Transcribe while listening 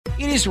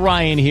It is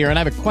Ryan here, and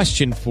I have a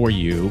question for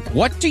you.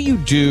 What do you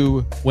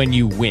do when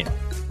you win?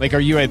 Like, are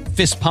you a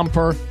fist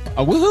pumper,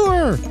 a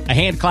woohooer, a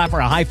hand clapper,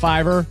 a high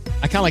fiver?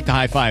 I kind of like the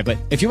high five, but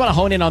if you want to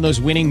hone in on those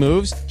winning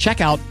moves,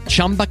 check out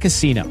Chumba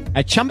Casino.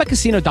 At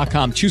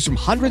ChumbaCasino.com, choose from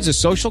hundreds of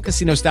social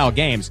casino-style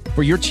games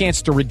for your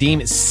chance to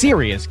redeem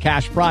serious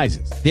cash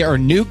prizes. There are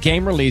new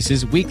game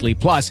releases weekly,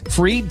 plus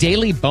free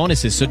daily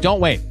bonuses. So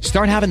don't wait.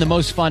 Start having the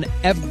most fun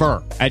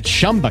ever at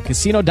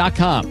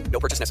ChumbaCasino.com.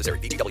 No purchase necessary.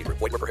 VGW Group.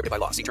 Void where prohibited by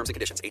law. See terms and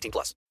conditions.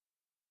 18+.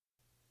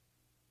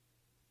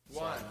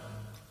 1,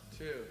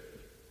 2,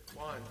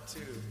 1, 2,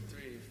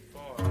 3,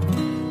 4.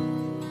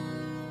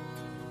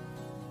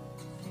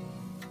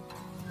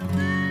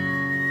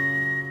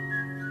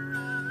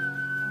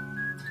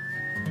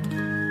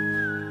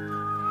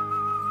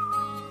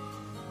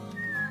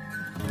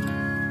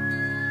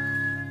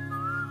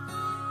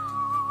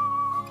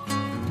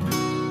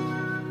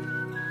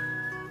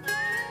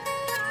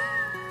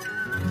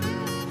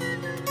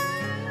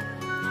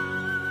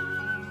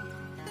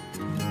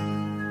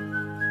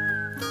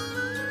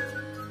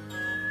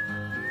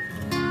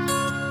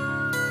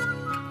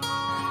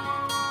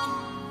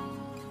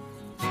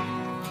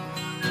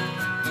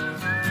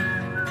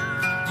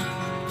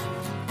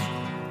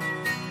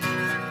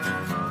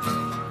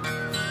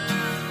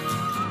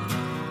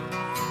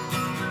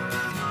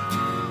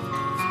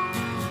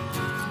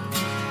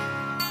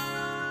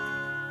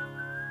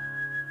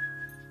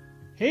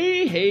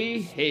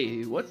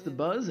 Hey, what's the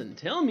buzz? And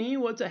tell me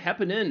what's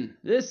a-happening.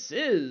 This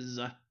is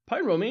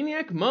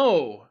Pyromaniac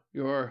Mo,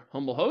 your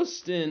humble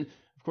host, and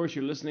of course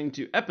you're listening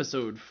to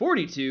episode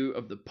 42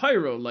 of the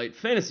Pyro Light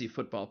Fantasy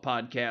Football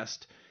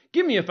Podcast.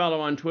 Give me a follow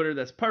on Twitter,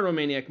 that's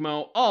Pyromaniac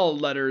Mo, all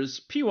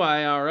letters,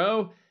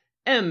 Pyromaniacmo.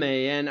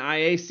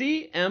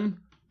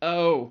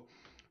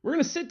 We're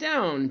going to sit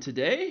down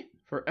today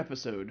for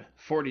episode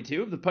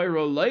 42 of the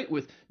Pyro Light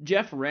with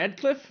Jeff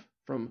Ratcliffe.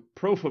 From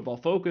Pro Football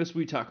Focus,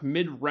 we talk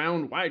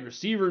mid-round wide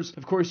receivers.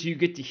 Of course, you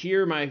get to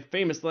hear my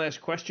famous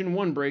last question,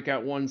 one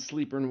breakout, one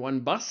sleeper, and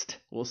one bust.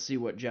 We'll see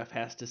what Jeff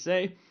has to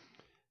say.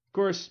 Of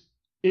course,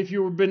 if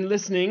you've been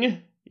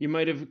listening, you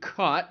might have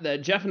caught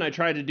that Jeff and I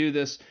tried to do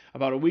this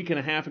about a week and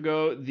a half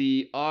ago.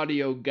 The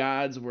audio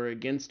gods were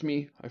against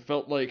me. I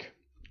felt like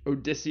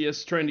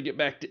Odysseus trying to get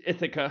back to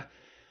Ithaca,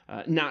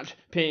 not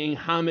paying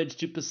homage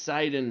to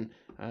Poseidon.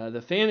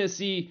 The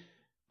fantasy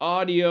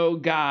audio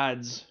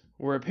gods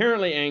were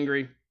apparently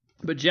angry,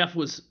 but Jeff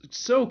was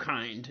so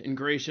kind and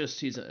gracious.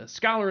 He's a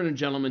scholar and a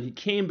gentleman. He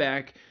came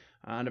back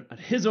at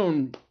his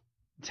own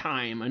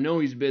time. I know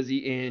he's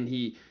busy, and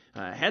he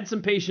had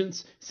some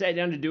patience, sat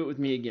down to do it with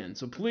me again.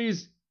 So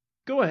please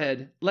go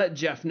ahead, let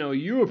Jeff know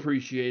you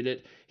appreciate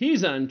it.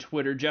 He's on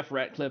Twitter, Jeff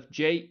Ratcliffe,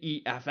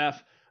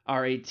 JEFFRATCLIFFE,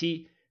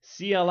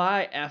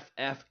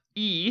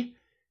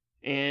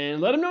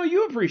 and let him know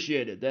you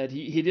appreciate it, that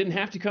he didn't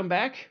have to come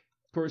back.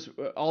 Of course,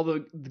 all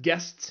the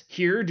guests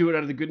here do it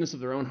out of the goodness of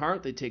their own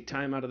heart. They take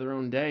time out of their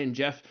own day, and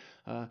Jeff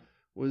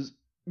was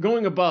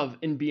going above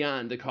and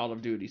beyond the call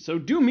of duty. So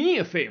do me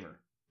a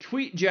favor.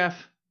 Tweet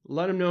Jeff.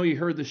 Let him know you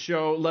heard the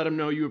show. Let him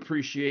know you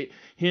appreciate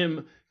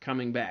him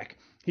coming back.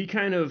 He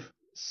kind of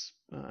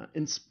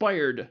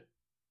inspired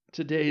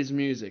today's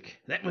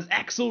music. That was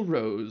Axl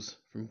Rose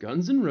from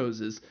Guns N'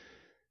 Roses.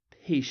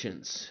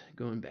 Patience.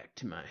 Going back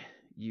to my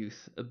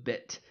youth a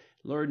bit.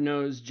 Lord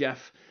knows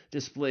Jeff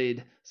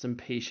displayed some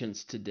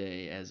patience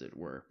today, as it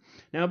were.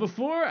 Now,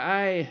 before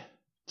I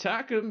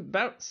talk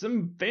about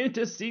some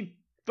fantasy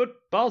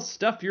football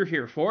stuff you're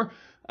here for,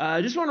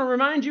 I just want to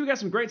remind you, we got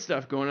some great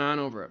stuff going on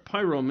over at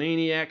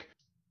Pyromaniac,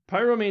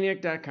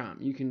 pyromaniac.com.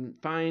 You can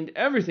find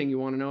everything you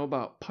want to know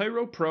about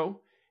Pyro Pro,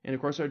 and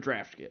of course our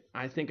draft kit.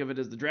 I think of it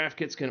as the draft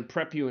kit's going to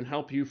prep you and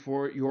help you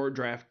for your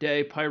draft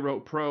day. Pyro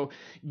Pro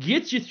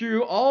gets you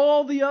through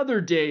all the other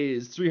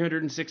days,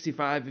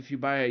 365 if you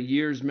buy a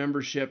year's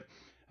membership.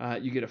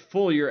 You get a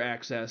full year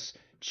access.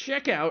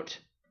 Check out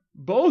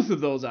both of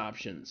those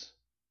options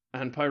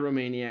on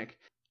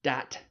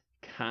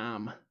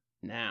pyromaniac.com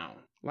now.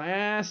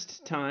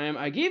 Last time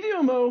I gave you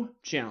a Mo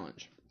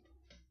challenge.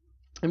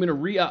 I'm going to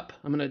re-up.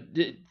 I'm going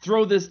to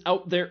throw this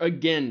out there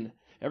again.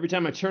 Every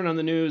time I turn on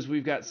the news,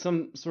 we've got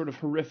some sort of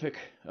horrific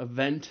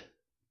event.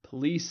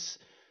 Police,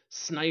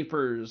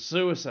 snipers,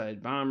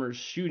 suicide bombers,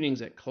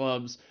 shootings at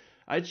clubs.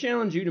 I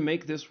challenge you to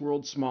make this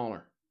world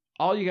smaller.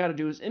 All you got to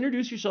do is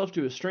introduce yourself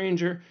to a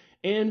stranger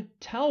and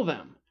tell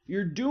them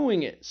you're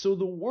doing it so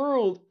the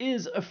world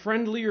is a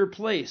friendlier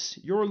place.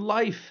 Your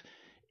life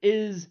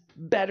is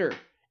better,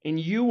 and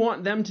you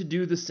want them to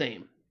do the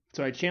same.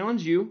 So I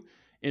challenge you.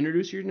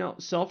 Introduce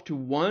yourself to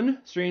one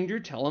stranger.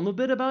 Tell them a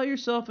bit about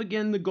yourself.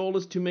 Again, the goal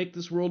is to make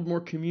this world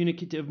more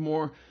communicative,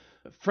 more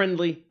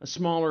friendly, a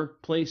smaller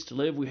place to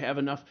live. We have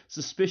enough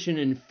suspicion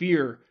and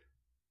fear.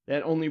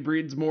 That only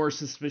breeds more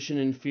suspicion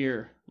and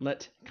fear.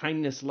 Let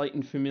kindness, light,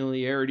 and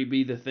familiarity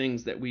be the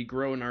things that we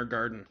grow in our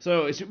garden.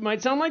 So it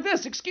might sound like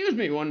this. Excuse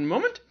me one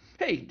moment.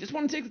 Hey, just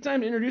want to take the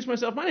time to introduce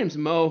myself. My name's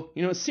Mo.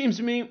 You know, it seems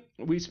to me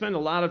we spend a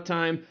lot of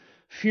time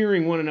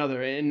fearing one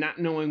another and not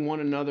knowing one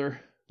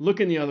another,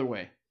 looking the other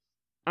way.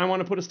 I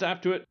want to put a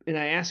stop to it, and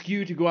I ask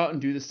you to go out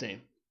and do the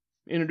same.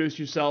 introduce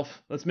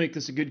yourself. Let's make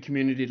this a good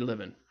community to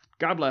live in.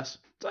 God bless.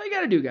 That's all you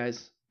got to do,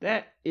 guys.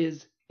 That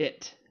is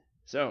it.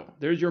 So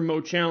there's your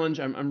Mo challenge.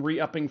 I'm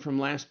re-upping from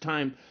last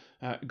time.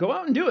 Go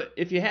out and do it.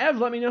 If you have,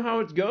 let me know how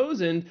it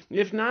goes. And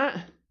if not,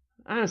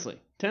 honestly,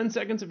 10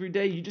 seconds of your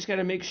day, you just got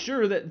to make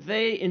sure that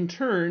they, in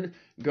turn,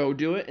 go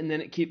do it. And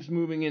then it keeps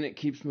moving and it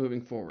keeps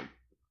moving forward.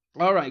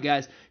 All right,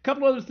 guys. A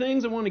couple other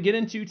things I want to get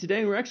into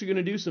today. We're actually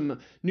going to do some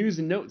news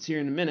and notes here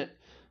in a minute.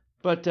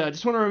 But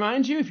just want to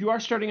remind you, if you are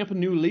starting up a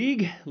new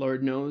league,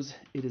 Lord knows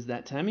it is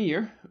that time of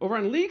year, over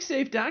on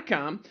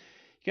LeagueSafe.com,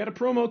 you got a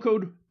promo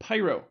code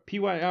PYRO,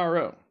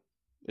 P-Y-R-O.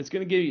 It's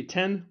going to give you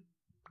 $10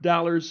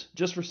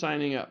 just for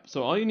signing up.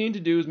 So all you need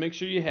to do is make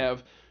sure you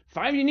have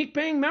 5 unique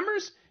paying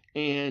members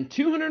and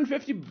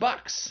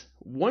 $250.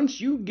 Once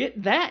you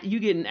get that, you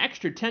get an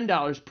extra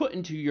 $10 put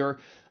into your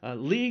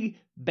league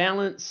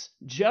balance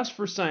just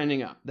for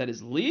signing up. That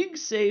is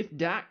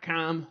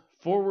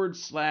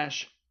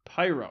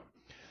LeagueSafe.com/Pyro.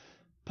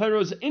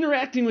 Pyro's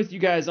interacting with you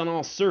guys on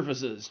all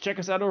surfaces. Check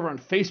us out over on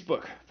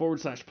Facebook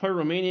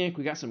 /Pyromaniac.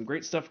 We got some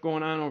great stuff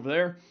going on over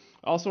there.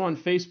 Also on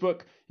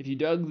Facebook, if you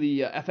dug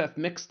the FF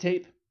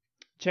mixtape,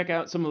 check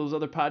out some of those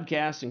other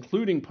podcasts,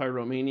 including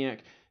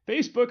Pyromaniac.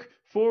 Facebook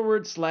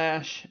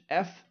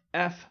 /FF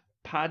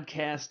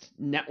Podcast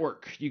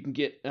Network. You can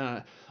get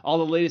all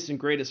the latest and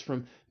greatest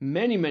from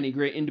many, many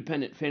great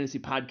independent fantasy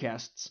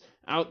podcasts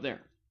out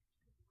there.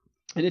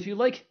 And if you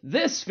like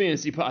this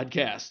fantasy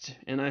podcast,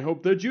 and I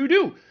hope that you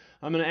do,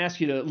 I'm going to ask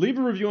you to leave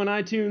a review on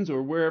iTunes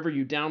or wherever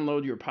you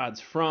download your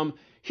pods from.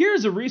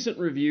 Here's a recent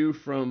review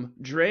from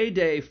Dre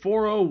Day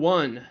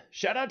 401.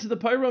 Shout out to the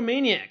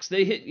Pyromaniacs.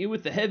 They hit you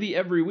with the heavy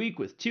every week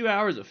with 2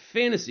 hours of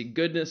fantasy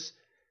goodness.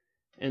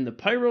 And the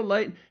Pyro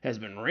Light has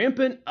been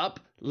ramping up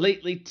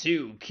lately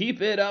too.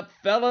 Keep it up,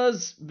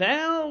 fellas.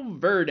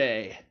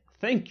 Valverde.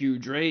 Thank you,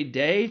 Dre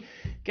Day.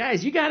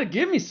 Guys, you got to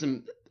give me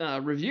some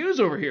reviews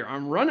over here.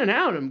 I'm running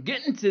out. I'm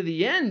getting to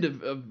the end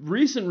of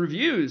recent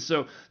reviews.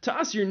 So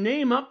toss your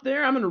name up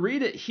there. I'm going to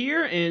read it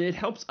here, and it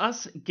helps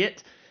us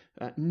get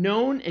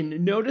known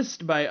and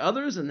noticed by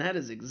others, and that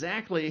is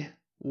exactly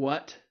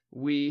what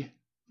we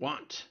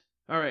want.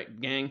 All right,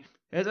 gang.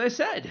 As I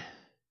said,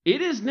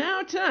 it is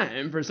now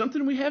time for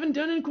something we haven't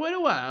done in quite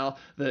a while,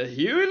 the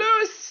Huey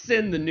Lewis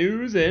and the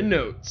News and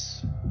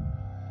Notes.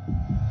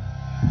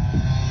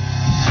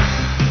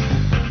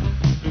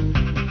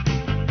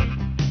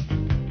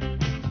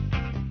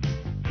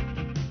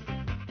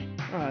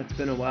 It's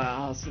been a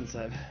while since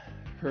I've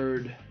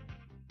heard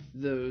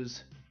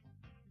those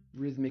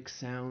rhythmic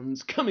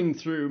sounds coming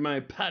through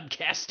my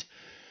podcast.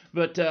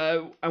 But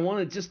I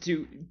wanted just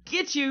to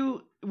get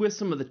you with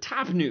some of the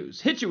top news,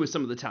 hit you with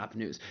some of the top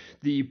news.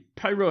 The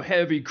Pyro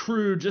Heavy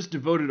crew just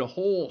devoted a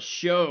whole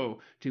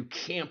show to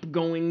camp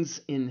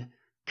goings and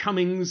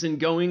comings and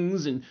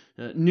goings and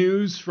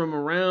news from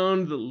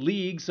around the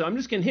league. So I'm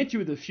just going to hit you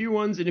with a few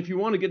ones. And if you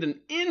want to get an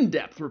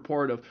in-depth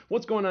report of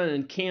what's going on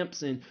in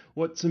camps and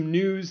what some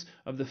news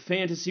of the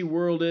fantasy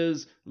world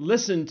is,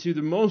 listen to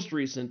the most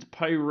recent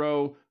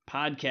Pyro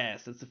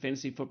podcast. That's the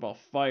Fantasy Football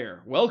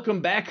Fire.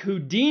 Welcome back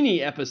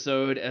Houdini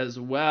episode as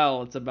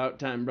well. It's about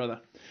time,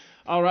 brother.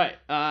 All right.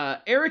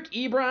 Eric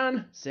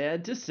Ebron,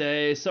 sad to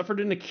say,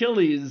 suffered an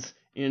Achilles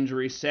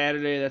injury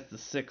Saturday. That's the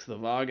 6th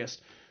of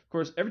August. Of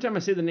course, every time I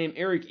say the name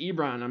Eric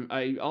Ebron,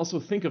 I also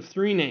think of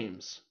 3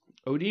 names.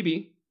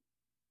 ODB,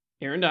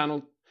 Aaron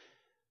Donald,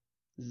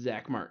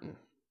 Zach Martin.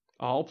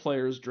 All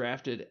players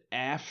drafted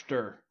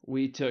after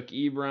we took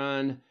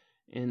Ebron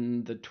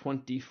in the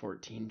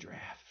 2014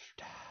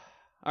 draft.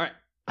 All right,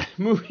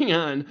 moving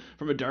on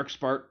from a dark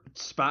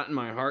spot in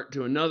my heart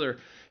to another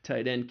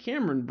tight end,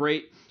 Cameron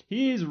Brate.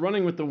 He's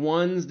running with the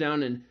ones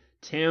down in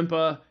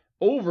Tampa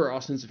over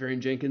Austin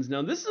Seferian-Jenkins.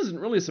 Now, this isn't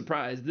really a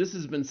surprise. This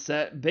has been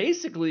set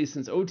basically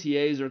since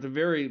OTAs, or at the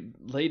very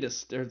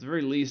latest, or at the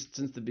very least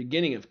since the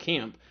beginning of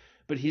camp.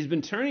 But he's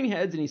been turning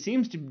heads, and he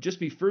seems to just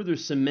be further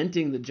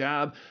cementing the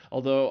job,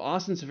 although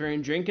Austin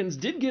Seferian-Jenkins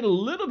did get a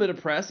little bit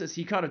of press as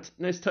he caught a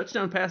nice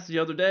touchdown pass the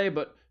other day,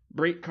 but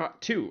Brate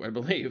caught 2, I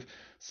believe.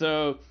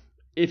 So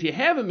if you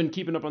haven't been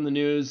keeping up on the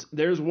news,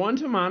 there's one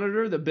to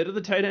monitor, the bit of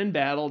the tight end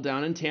battle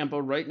down in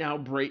Tampa. Right now,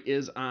 Brate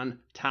is on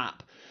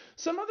top.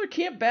 Some other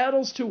camp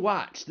battles to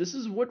watch. This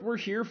is what we're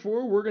here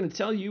for. We're going to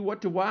tell you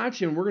what to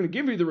watch, and we're going to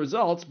give you the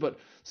results, but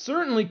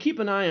certainly keep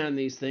an eye on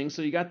these things.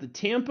 So you got the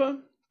Tampa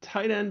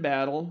tight end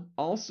battle.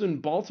 Also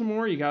in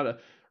Baltimore, you got a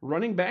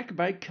running back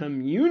by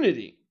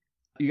community.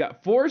 You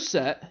got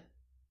Forsett,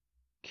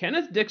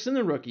 Kenneth Dixon,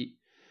 the rookie,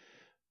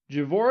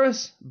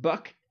 Javoris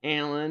Buck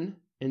Allen,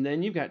 and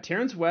then you've got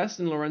Terrence West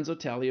and Lorenzo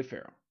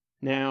Taliaferro.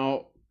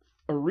 Now,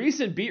 a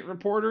recent beat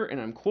reporter, and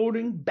I'm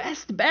quoting,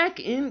 best back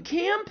in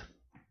camp,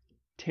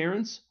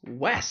 Terrence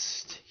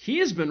West. He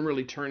has been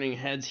really turning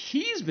heads.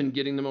 He's been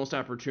getting the most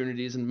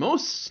opportunities and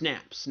most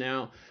snaps.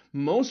 Now,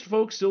 most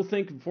folks still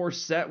think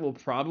Forsett will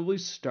probably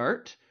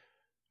start,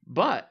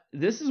 but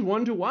this is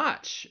one to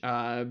watch.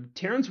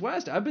 Terrence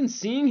West, I've been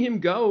seeing him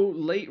go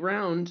late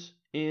round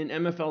in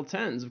MFL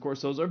 10s. Of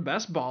course, those are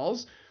best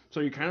balls, so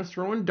you're kind of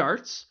throwing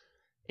darts,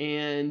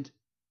 and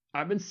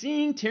I've been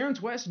seeing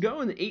Terrence West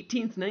go in the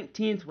 18th,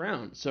 19th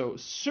round. So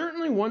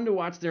certainly one to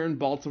watch there in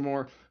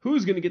Baltimore.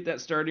 Who's going to get that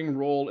starting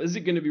role? Is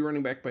it going to be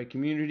running back by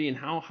community? And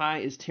how high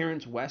is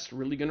Terrence West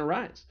really going to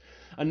rise?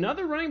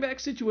 Another running back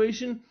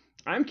situation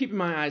I'm keeping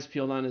my eyes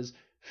peeled on is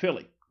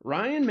Philly.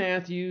 Ryan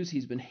Matthews,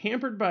 he's been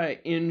hampered by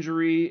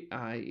injury.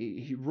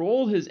 He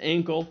rolled his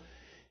ankle.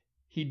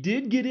 He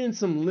did get in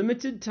some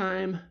limited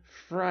time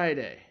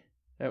Friday.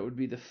 That would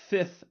be the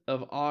 5th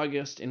of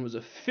August and was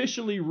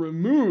officially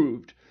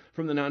removed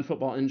from the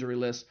non-football injury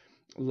list.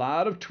 A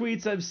lot of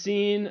tweets I've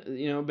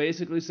seen,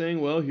 basically saying,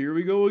 well, here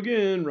we go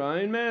again,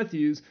 Ryan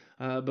Matthews.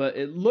 But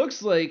it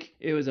looks like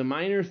it was a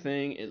minor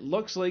thing. It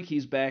looks like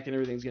he's back and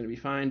everything's going to be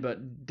fine,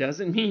 but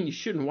doesn't mean you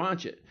shouldn't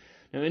watch it.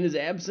 Now, in his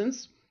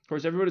absence, of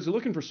course, everybody's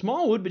looking for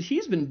Smallwood, but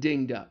he's been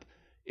dinged up.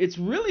 It's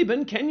really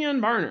been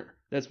Kenyon Barner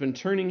that's been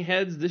turning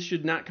heads. This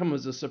should not come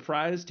as a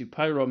surprise to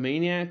Pyro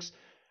maniacs.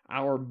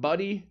 Our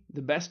buddy,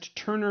 the best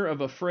turner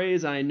of a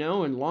phrase I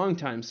know, and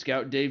longtime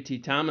scout Dave T.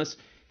 Thomas,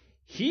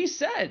 he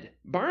said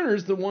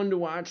Barner's the one to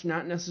watch,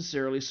 not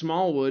necessarily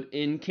Smallwood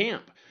in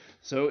camp.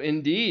 So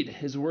indeed,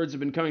 his words have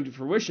been coming to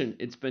fruition.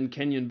 It's been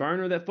Kenyon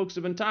Barner that folks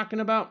have been talking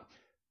about.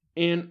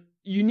 And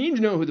you need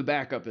to know who the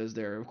backup is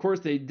there. Of course,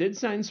 they did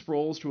sign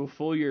Sproles to a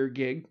full-year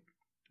gig,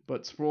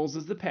 but Sproles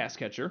is the pass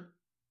catcher.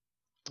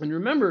 And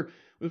remember,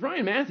 with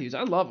Ryan Matthews,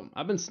 I love him.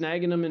 I've been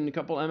snagging him in a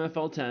couple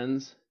NFL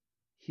 10s.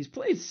 He's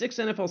played 6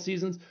 NFL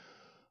seasons,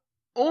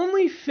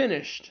 only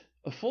finished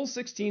a full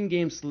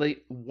 16-game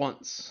slate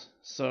once.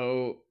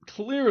 So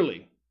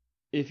clearly,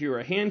 if you're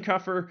a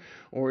handcuffer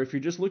or if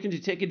you're just looking to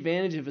take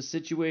advantage of a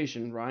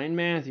situation, Ryan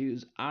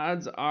Matthews,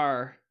 odds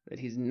are that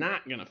he's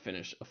not going to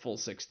finish a full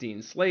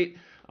 16 slate.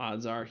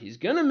 Odds are he's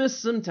going to miss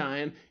some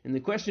time. And the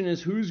question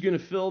is, who's going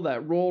to fill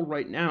that role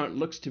right now? It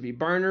looks to be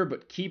Barner,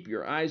 but keep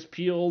your eyes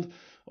peeled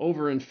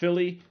over in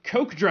Philly.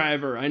 Coke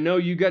Driver, I know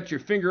you got your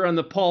finger on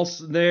the pulse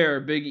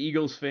there, big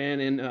Eagles fan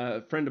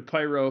and friend of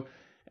Pyro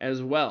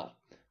as well.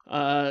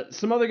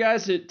 Some other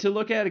guys to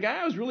look at. A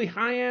guy I was really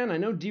high on, I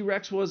know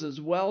D-Rex was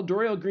as well,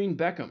 Dorial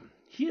Green-Beckham.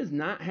 He is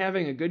not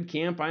having a good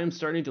camp. I am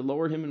starting to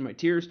lower him in my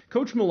tiers.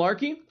 Coach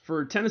Malarkey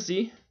for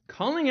Tennessee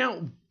calling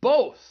out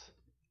both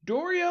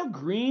Dorial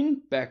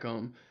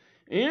Green-Beckham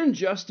and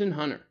Justin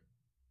Hunter,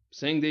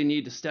 saying they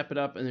need to step it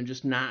up and they're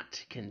just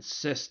not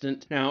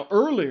consistent. Now,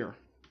 earlier,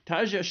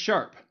 Taja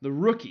Sharp, the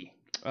rookie,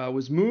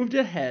 was moved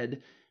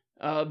ahead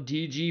of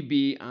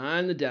DGB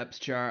on the depth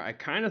chart. I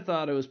kind of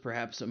thought it was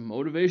perhaps a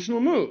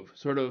motivational move,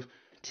 sort of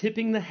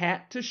tipping the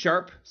hat to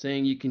Sharp,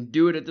 saying you can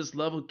do it at this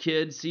level,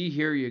 kid. See,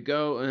 here you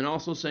go. And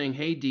also saying,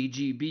 hey,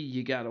 DGB,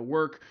 you got to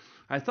work.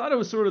 I thought it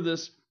was sort of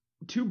this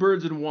 2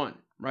 birds in one,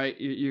 right?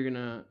 You're going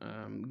to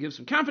give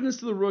some confidence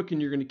to the rook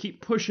and you're going to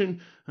keep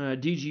pushing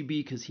DGB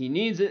because he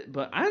needs it.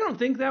 But I don't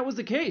think that was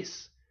the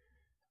case.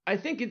 I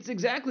think it's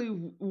exactly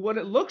what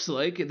it looks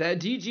like, that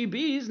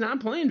DGB is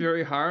not playing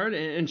very hard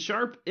and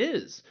Sharp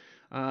is.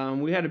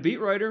 We had a beat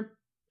writer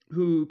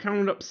who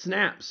counted up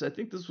snaps. I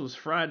think this was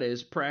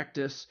Friday's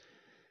practice.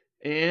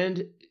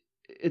 And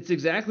it's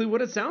exactly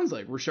what it sounds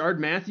like. Rashard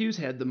Matthews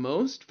had the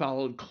most,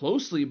 followed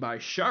closely by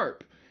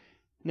Sharp.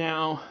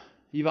 Now,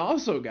 you've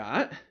also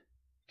got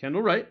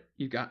Kendall Wright.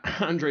 You've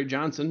got Andre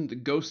Johnson, the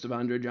ghost of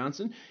Andre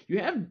Johnson. You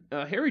have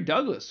Harry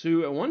Douglas,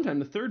 who at one time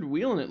the third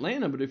wheel in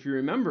Atlanta. But if you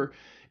remember,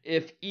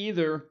 if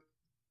either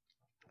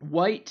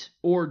White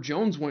or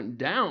Jones went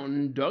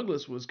down,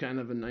 Douglas was kind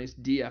of a nice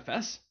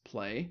DFS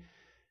play.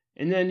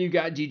 And then you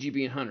got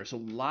DGB and Hunter. So a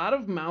lot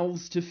of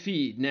mouths to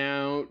feed.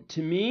 Now,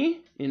 to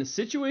me, in a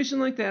situation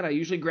like that, I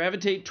usually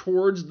gravitate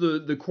towards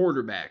the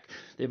quarterback.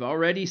 They've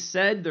already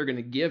said they're going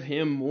to give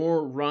him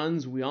more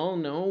runs. We all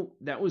know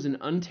that was an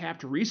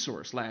untapped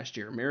resource last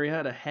year.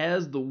 Mariota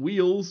has the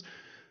wheels.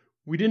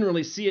 We didn't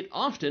really see it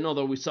often,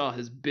 although we saw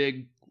his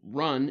big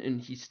run, and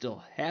he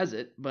still has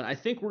it. But I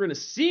think we're going to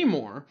see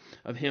more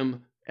of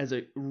him as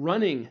a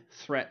running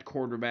threat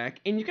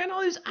quarterback, and you got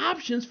all these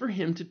options for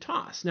him to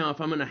toss. Now,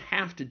 if I'm going to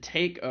have to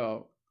take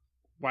a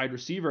wide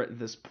receiver at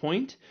this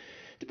point,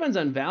 depends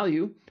on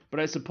value,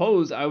 but I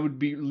suppose I would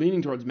be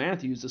leaning towards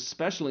Matthews,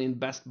 especially in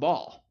best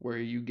ball, where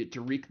you get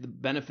to reap the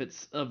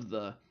benefits of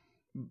the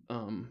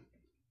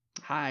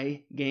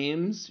high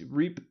games,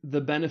 reap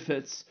the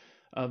benefits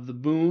of the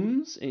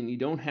booms, and you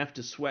don't have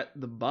to sweat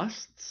the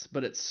busts.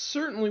 But it's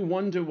certainly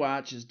one to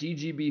watch as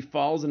DGB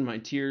falls in my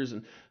tiers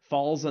and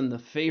falls on the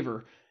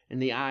favor in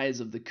the eyes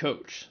of the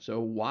coach. So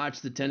watch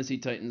the Tennessee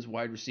Titans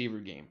wide receiver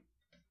game.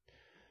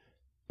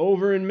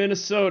 Over in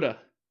Minnesota,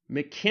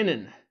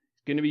 McKinnon is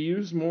going to be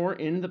used more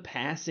in the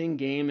passing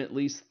game, at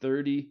least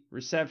 30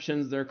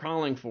 receptions they're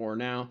calling for.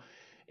 Now,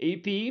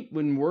 AP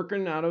been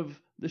working out of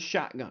the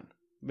shotgun.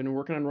 Been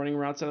working on running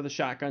routes out of the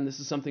shotgun. This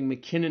is something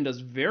McKinnon does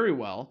very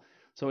well.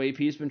 So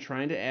AP's been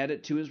trying to add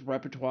it to his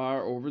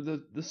repertoire over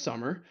the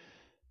summer.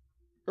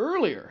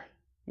 Earlier,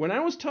 when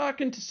I was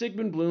talking to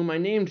Sigmund Bloom, I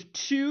named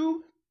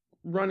 2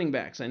 running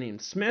backs. I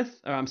named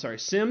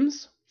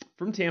Sims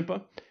from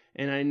Tampa,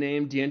 and I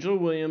named D'Angelo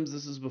Williams.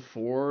 This is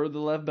before the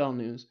Lev Bell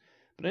news.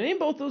 But I named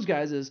both those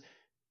guys as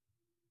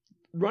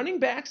running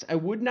backs I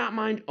would not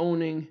mind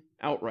owning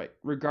outright,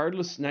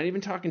 regardless, not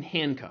even talking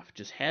handcuff,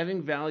 just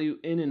having value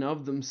in and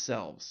of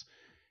themselves.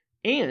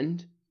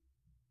 And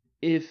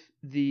if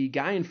the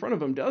guy in front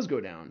of him does go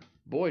down,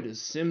 boy,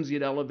 does Sims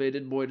get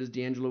elevated, boy, does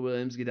D'Angelo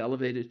Williams get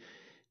elevated.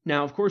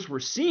 Now, of course, we're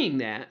seeing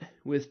that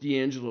with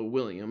D'Angelo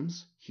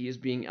Williams. He is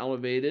being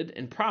elevated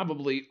and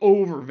probably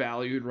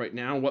overvalued right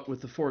now, what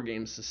with the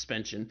 4-game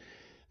suspension.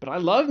 But I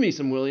love me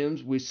some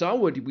Williams. We saw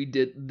what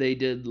they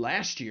did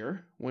last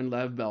year when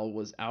Lev Bell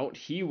was out.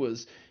 He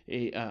was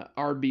a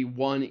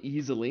RB1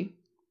 easily.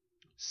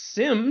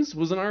 Sims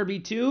was an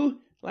RB2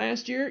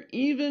 last year,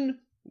 even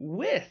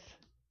with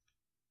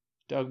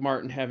Doug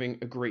Martin having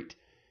a great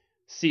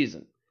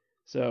season.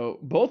 So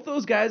both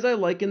those guys I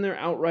like in there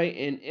outright,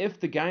 and if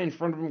the guy in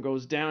front of him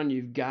goes down,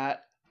 you've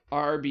got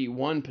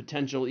RB1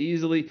 potential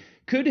easily.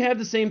 Could have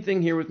the same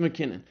thing here with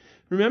McKinnon.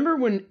 Remember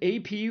when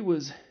AP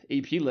was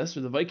AP-less,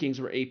 or the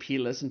Vikings were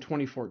AP-less in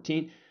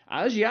 2014?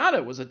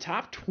 Asiata was a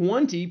top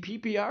 20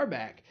 PPR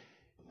back.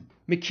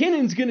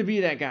 McKinnon's going to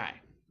be that guy.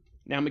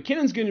 Now,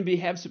 McKinnon's going to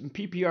have some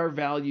PPR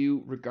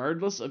value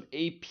regardless of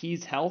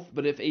AP's health,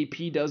 but if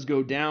AP does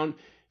go down,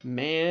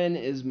 man,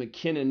 is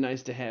McKinnon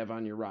nice to have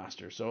on your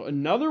roster. So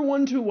another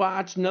one to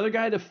watch, another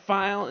guy to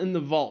file in the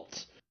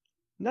vault.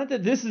 Not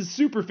that this is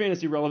super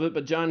fantasy relevant,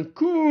 but John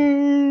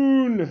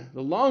Kuhn,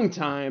 the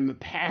longtime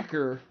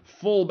Packer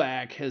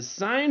fullback, has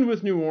signed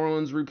with New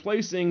Orleans,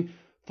 replacing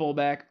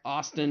fullback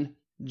Austin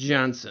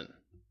Johnson.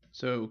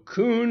 So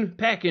Kuhn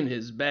packing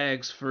his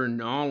bags for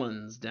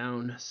Nolans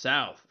down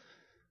south.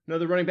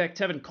 Another running back,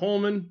 Tevin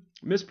Coleman,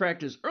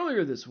 mispracticed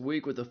earlier this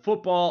week with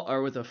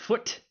a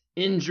foot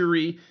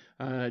injury.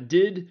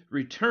 Did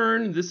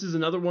return. This is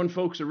another one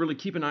folks are really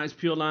keeping eyes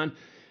peeled on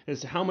as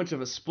to how much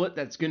of a split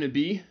that's going to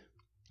be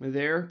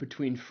there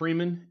between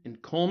Freeman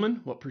and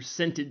Coleman. What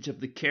percentage of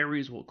the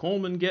carries will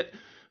Coleman get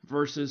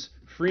versus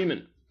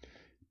Freeman?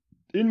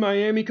 In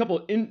Miami,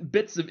 couple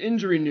bits of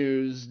injury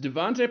news.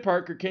 Devontae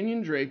Parker,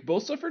 Kenyon Drake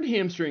both suffered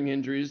hamstring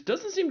injuries.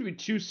 Doesn't seem to be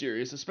too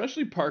serious,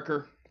 especially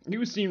Parker. He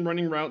was seen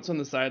running routes on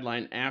the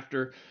sideline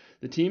after.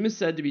 The team is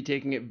said to be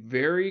taking a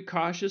very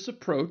cautious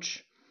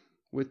approach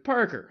with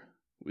Parker.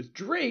 With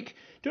Drake,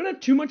 don't have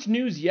too much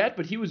news yet,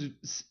 but he was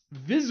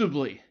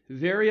visibly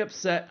very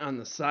upset on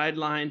the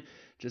sideline.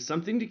 Just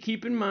something to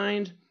keep in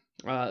mind,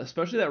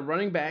 especially that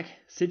running back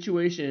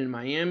situation in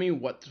Miami.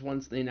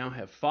 Once they now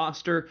have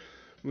Foster,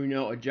 we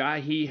know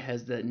Ajayi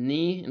has that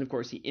knee, and of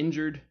course he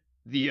injured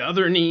the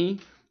other knee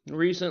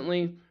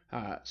recently.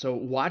 So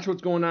watch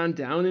what's going on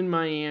down in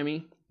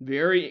Miami.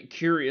 Very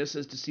curious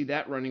as to see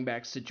that running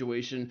back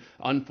situation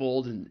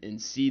unfold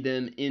and see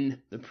them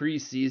in the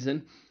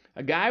preseason.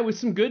 A guy with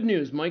some good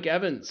news, Mike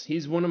Evans.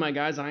 He's one of my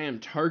guys I am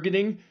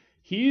targeting.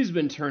 He's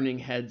been turning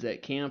heads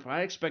at camp.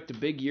 I expect a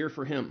big year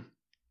for him.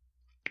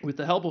 With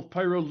the help of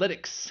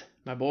Pyrolytics,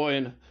 my boy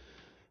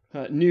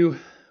and new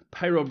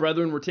Pyro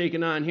brethren we're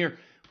taking on here,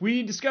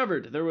 we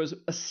discovered there was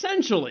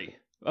essentially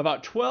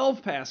about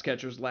 12 pass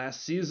catchers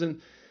last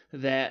season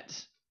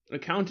that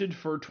accounted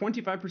for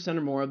 25%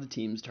 or more of the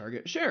team's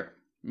target share.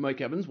 Mike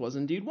Evans was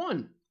indeed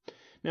one.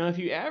 Now, if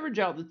you average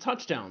out the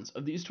touchdowns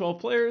of these 12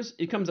 players,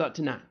 it comes out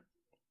to 9.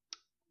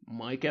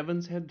 Mike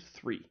Evans had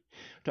 3.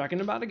 Talking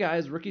about a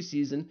guy's rookie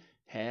season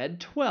had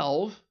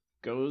 12,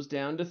 goes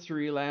down to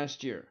 3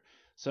 last year.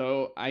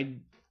 So I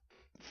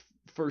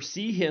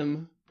foresee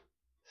him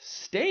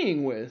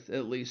staying with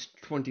at least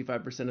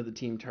 25% of the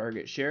team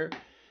target share.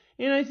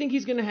 And I think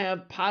he's going to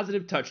have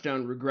positive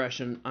touchdown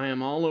regression. I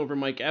am all over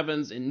Mike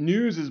Evans, and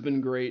news has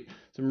been great.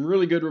 Some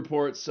really good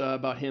reports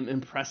about him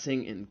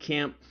impressing in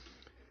camp.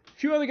 A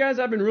few other guys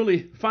I've been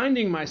really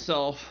finding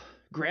myself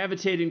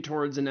gravitating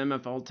towards in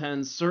MFL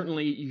 10.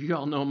 Certainly, you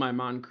all know my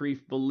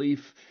Moncrief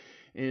belief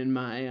in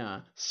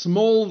my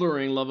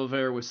smoldering love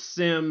affair with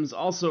Sims.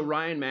 Also,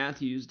 Ryan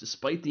Matthews,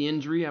 despite the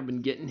injury, I've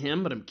been getting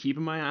him, but I'm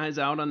keeping my eyes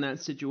out on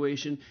that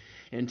situation.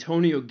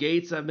 Antonio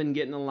Gates, I've been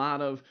getting a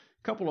lot of.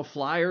 A couple of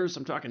flyers,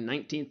 I'm talking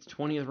 19th,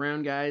 20th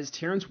round guys.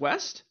 Terrence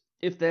West,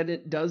 if that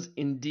it does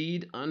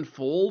indeed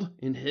unfold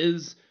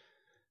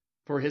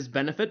for his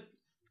benefit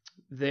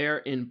there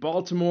in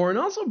Baltimore. And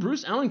also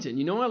Bruce Ellington.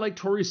 You know, I like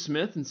Torrey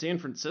Smith in San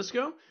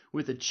Francisco.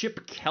 With a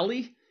Chip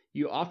Kelly,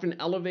 you often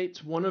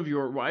elevate one of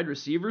your wide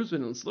receivers,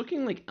 and it's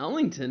looking like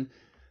Ellington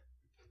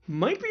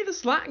might be the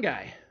slot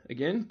guy.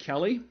 Again,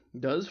 Kelly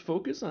does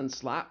focus on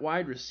slot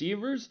wide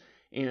receivers,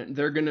 and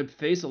they're going to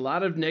face a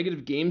lot of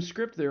negative game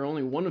script. They're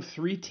only one of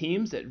 3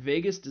 teams that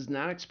Vegas does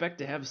not expect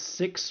to have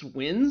 6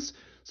 wins,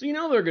 so you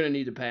know they're going to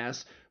need to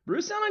pass.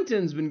 Bruce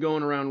Ellington's been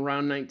going around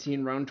round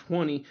 19, round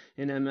 20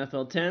 in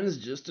MFL 10s,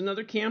 just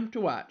another camp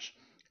to watch.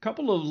 A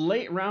couple of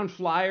late round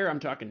flyer, I'm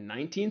talking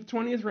 19th,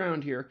 20th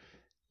round here.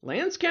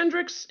 Lance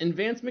Kendricks and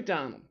Vance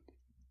McDonald.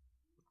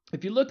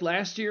 If you look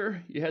last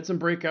year, you had some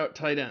breakout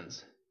tight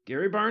ends.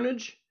 Gary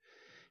Barnidge,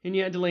 and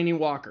you had Delaney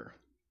Walker.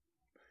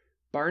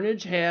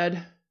 Barnidge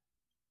had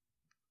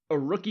a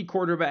rookie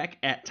quarterback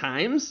at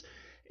times,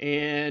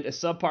 and a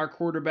subpar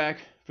quarterback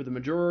for the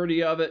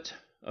majority of it.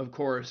 Of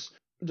course,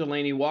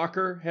 Delaney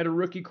Walker had a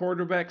rookie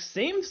quarterback.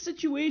 Same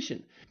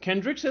situation.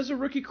 Kendricks has a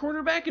rookie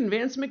quarterback, and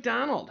Vance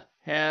McDonald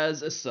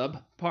has a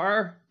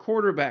subpar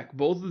quarterback.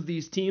 Both of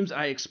these teams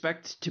I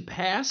expect to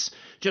pass,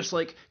 just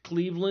like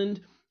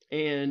Cleveland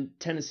and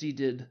Tennessee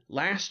did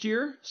last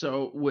year.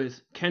 So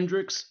with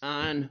Kendricks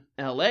on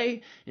LA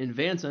and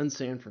Vance on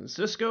San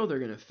Francisco, they're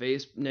going to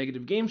face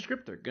negative game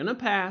script. They're going to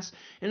pass.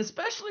 And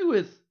especially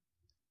with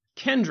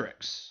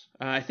Kendricks,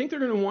 I think they're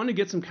going to want to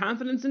get some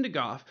confidence into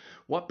Goff.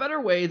 What better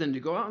way than to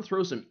go out and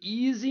throw some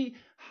easy,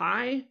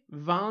 high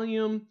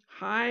volume,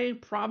 high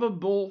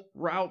probable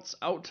routes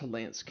out to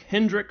Lance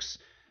Kendricks?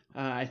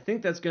 I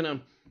think that's going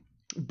to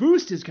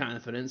boost his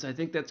confidence. I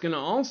think that's going to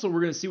also,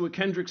 we're going to see what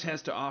Kendricks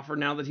has to offer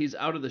now that he's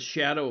out of the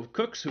shadow of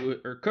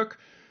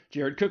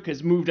Jared Cook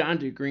has moved on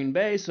to Green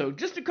Bay. So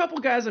just a couple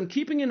guys I'm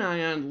keeping an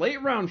eye on,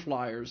 late round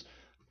flyers.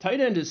 Tight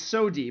end is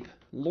so deep.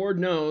 Lord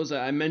knows,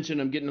 I mentioned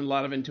I'm getting a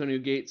lot of Antonio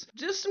Gates.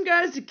 Just some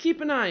guys to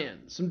keep an eye on.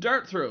 Some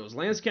dart throws.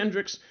 Lance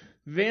Kendricks,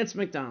 Vance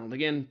McDonald.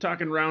 Again,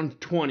 talking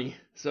round 20.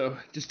 So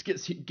just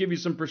to give you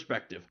some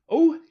perspective.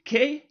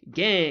 Okay,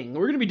 gang.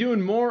 We're going to be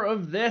doing more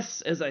of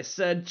this. As I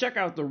said, check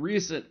out the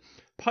recent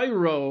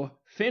Pyro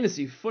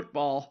Fantasy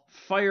Football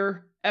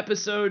Fire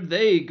episode.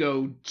 They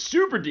go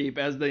super deep,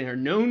 as they are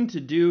known to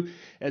do,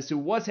 as to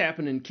what's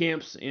happened in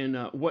camps and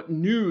what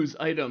news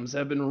items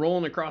have been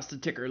rolling across the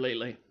ticker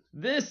lately.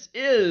 This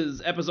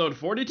is episode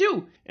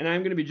 42, and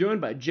I'm going to be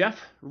joined by Jeff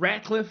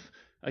Ratcliffe.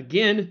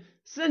 Again,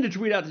 send a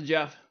tweet out to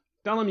Jeff.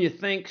 Tell him you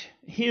thank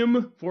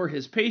him for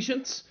his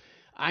patience.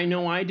 I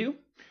know I do.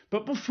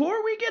 But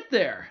before we get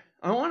there,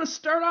 I want to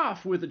start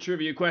off with a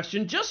trivia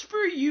question just for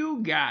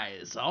you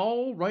guys.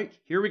 All right,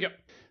 here we go.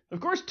 Of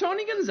course,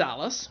 Tony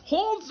Gonzalez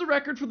holds the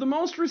record for the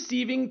most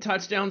receiving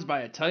touchdowns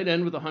by a tight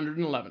end with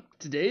 111.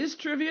 Today's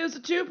trivia is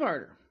a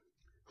two-parter.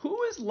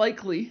 Who is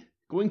likely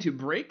going to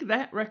break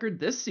that record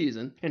this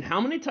season, and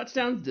how many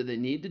touchdowns do they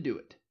need to do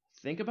it?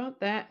 Think about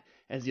that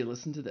as you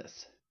listen to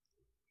this.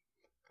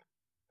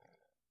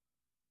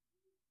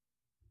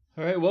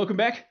 All right, welcome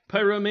back,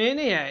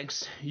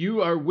 Pyromaniacs.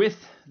 You are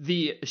with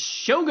the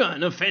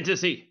Shogun of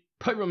Fantasy,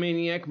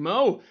 Pyromaniac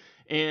Mo,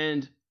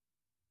 and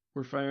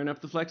we're firing up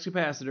the flex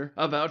capacitor.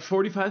 About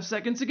 45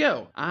 seconds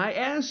ago, I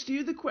asked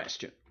you the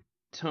question.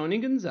 Tony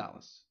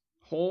Gonzalez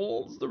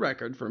holds the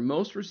record for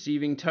most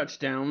receiving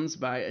touchdowns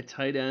by a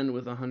tight end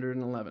with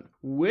 111.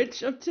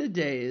 Which of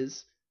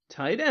today's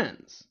tight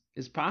ends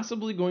is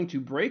possibly going to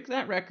break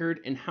that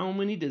record, and how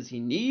many does he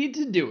need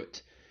to do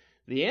it?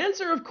 The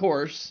answer, of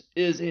course,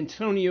 is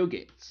Antonio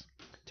Gates.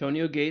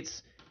 Antonio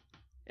Gates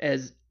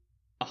has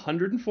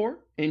 104,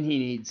 and he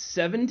needs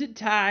 7 to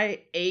tie,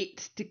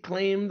 8 to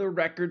claim the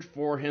record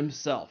for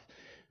himself.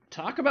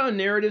 Talk about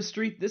narrative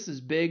street. This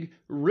is big.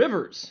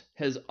 Rivers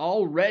has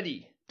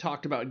already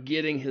talked about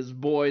getting his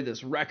boy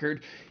this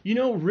record. You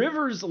know,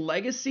 Rivers'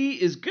 legacy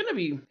is going to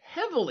be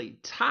heavily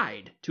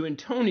tied to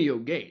Antonio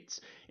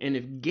Gates. And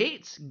if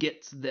Gates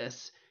gets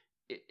this,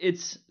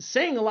 it's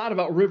saying a lot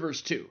about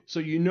Rivers too.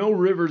 So you know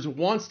Rivers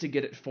wants to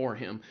get it for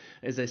him.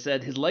 As I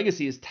said, his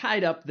legacy is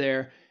tied up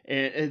there,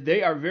 and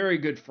they are very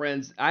good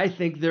friends. I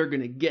think they're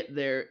going to get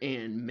there,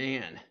 and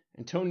man,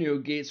 Antonio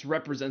Gates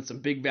represents some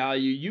big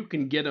value. You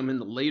can get him in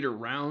the later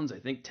rounds. I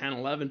think 10,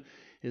 11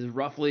 is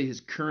roughly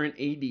his current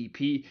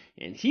ADP,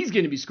 and he's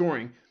going to be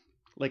scoring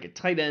like a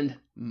tight end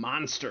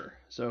monster.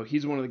 So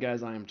he's one of the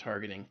guys I am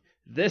targeting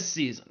this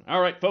season.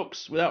 All right,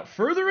 folks, without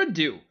further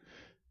ado,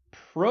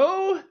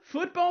 Pro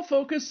Football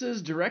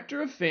Focus's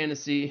Director of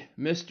Fantasy,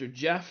 Mr.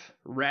 Jeff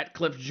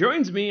Ratcliffe,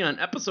 joins me on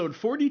episode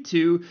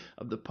 42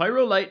 of the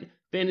Pyro Light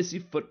Fantasy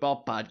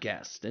Football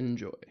Podcast.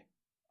 Enjoy.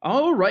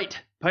 All right,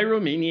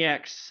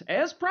 Pyromaniacs,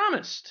 as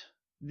promised,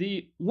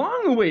 the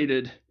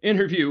long-awaited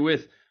interview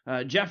with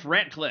Jeff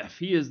Ratcliffe.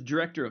 He is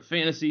Director of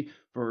Fantasy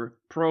for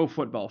Pro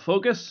Football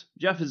Focus.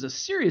 Jeff is a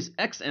Sirius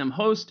XM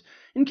host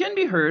and can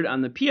be heard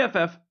on the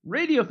PFF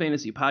Radio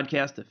Fantasy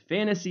Podcast, The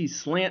Fantasy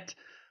Slant,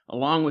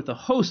 along with a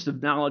host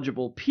of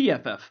knowledgeable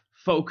PFF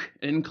folk,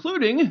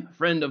 including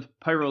friend of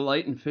Pyro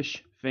Light and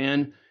Fish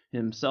fan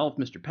himself,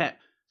 Mr. Pat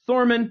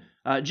Thorman.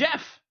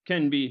 Jeff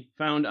can be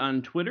found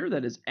on Twitter.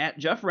 That is at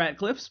Jeff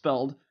Ratcliffe,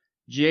 spelled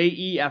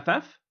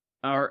JEFFRATCLIFFE.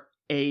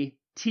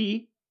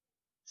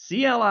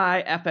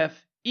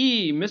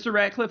 Mr.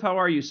 Ratcliffe, how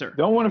are you, sir?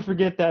 Don't want to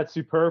forget that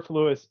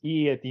superfluous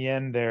E at the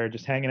end there,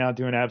 just hanging out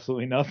doing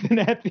absolutely nothing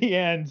at the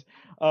end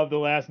of the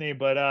last name,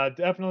 but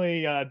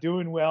definitely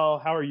doing well.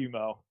 How are you,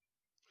 Mo?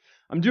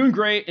 I'm doing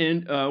great,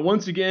 and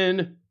once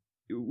again,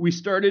 we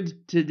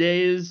started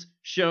today's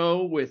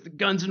show with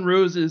Guns N'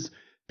 Roses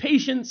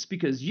patience,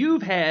 because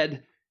you've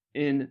had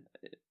an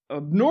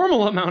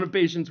abnormal amount of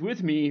patience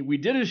with me. We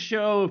did a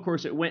show, of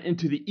course, it went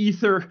into the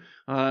ether.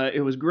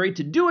 It was great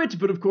to do it,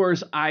 but of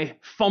course, I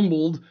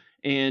fumbled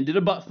and did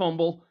a butt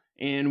fumble,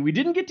 and we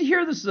didn't get to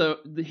hear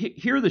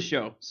the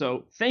show.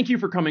 So thank you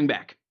for coming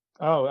back.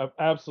 Oh,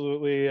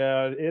 absolutely.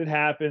 It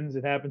happens.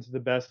 It happens to the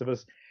best of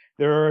us.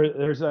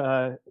 There's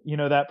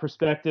that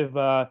perspective.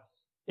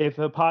 If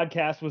a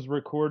podcast was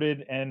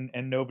recorded and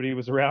nobody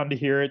was around to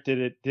hear it,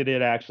 did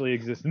it actually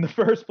exist in the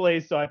first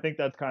place? So I think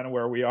that's kind of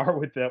where we are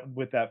with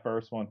that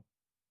first one.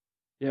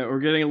 Yeah,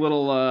 we're getting a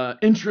little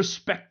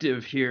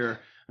introspective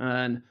here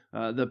on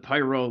the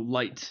Pyro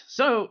light.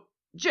 So,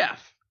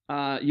 Jeff,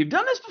 you've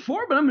done this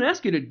before, but I'm going to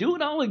ask you to do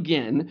it all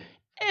again.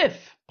 If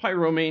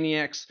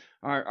Pyromaniacs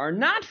are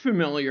not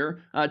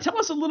familiar, tell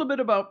us a little bit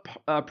about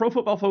Pro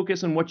Football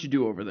Focus and what you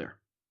do over there.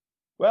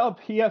 Well,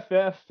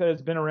 PFF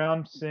has been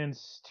around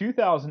since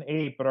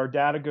 2008, but our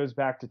data goes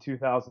back to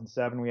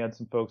 2007. We had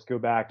some folks go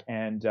back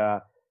and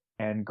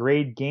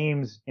grade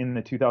games in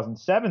the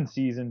 2007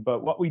 season.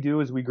 But what we do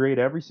is we grade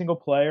every single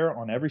player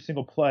on every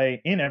single play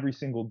in every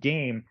single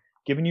game,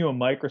 giving you a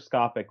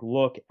microscopic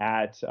look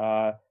at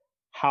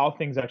how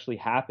things actually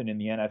happen in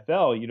the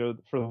NFL. You know,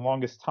 for the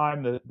longest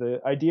time,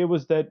 the idea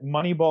was that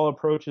Moneyball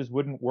approaches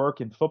wouldn't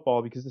work in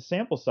football because the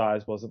sample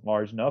size wasn't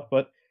large enough,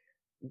 but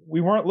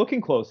we weren't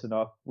looking close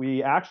enough.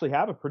 We actually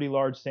have a pretty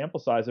large sample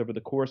size over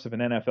the course of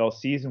an NFL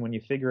season when you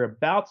figure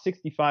about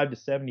 65 to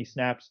 70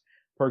 snaps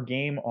per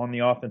game on the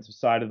offensive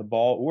side of the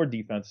ball or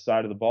defensive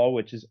side of the ball,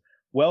 which is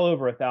well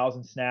over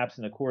 1,000 snaps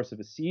in the course of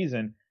a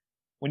season.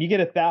 When you get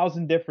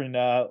 1,000 different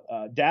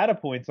data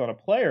points on a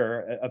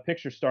player, a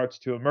picture starts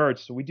to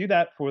emerge. So we do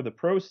that for the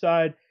pro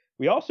side.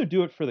 We also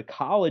do it for the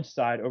college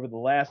side over the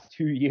last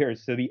 2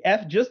 years. So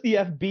just the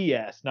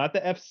FBS, not the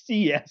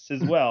FCS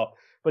as well.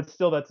 But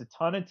still, that's a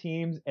ton of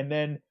teams. And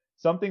then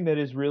something that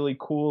is really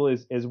cool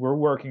is we're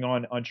working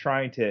on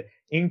trying to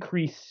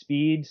increase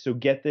speed, so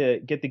get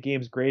the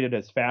games graded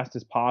as fast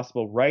as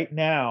possible. Right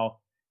now,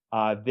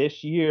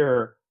 this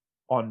year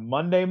on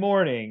Monday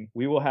morning,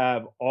 we will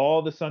have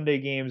all the Sunday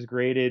games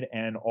graded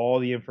and all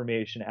the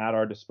information at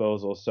our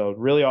disposal. So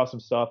really awesome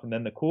stuff. And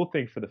then the cool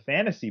thing for the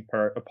fantasy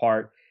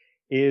part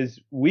is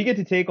we get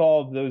to take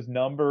all of those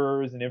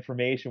numbers and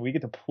information, we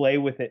get to play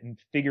with it and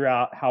figure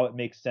out how it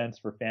makes sense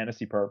for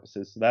fantasy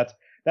purposes. So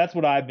that's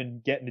what I've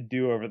been getting to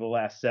do over the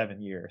last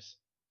 7 years.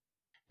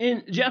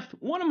 And Jeff,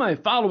 one of my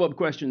follow-up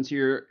questions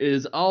here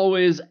is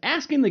always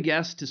asking the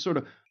guest to sort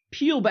of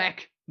peel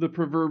back the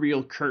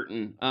proverbial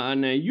curtain.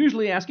 And I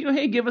usually ask,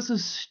 hey, give us a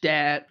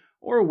stat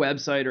or a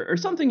website or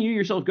something you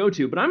yourself go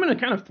to. But I'm going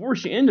to kind of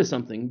force you into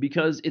something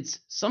because it's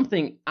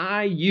something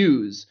I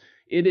use.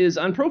 It is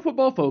on Pro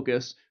Football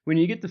Focus. When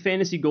you get the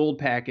Fantasy Gold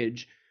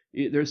package,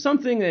 there's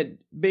something that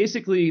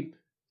basically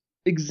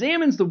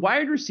examines the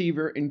wide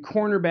receiver and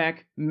cornerback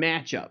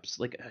matchups,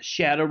 like a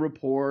shadow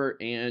report,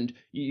 and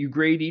you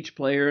grade each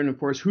player, and of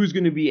course, who's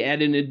going to be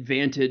at an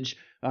advantage,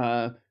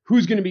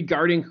 who's going to be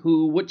guarding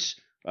who, which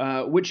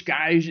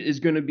guy is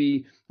going to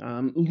be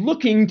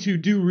looking to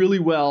do really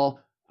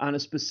well on a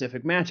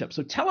specific matchup.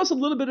 So tell us a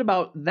little bit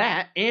about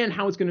that and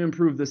how it's going to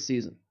improve this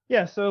season.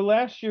 Yeah, so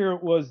last year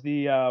was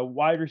the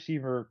wide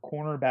receiver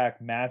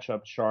cornerback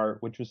matchup chart,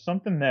 which was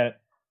something that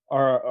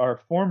our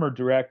former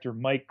director,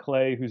 Mike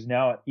Clay, who's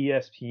now at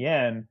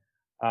ESPN,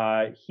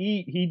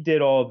 he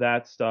did all of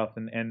that stuff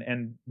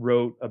and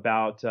wrote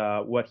about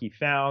what he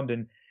found.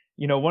 And,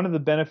 one of the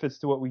benefits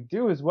to what we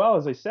do as well,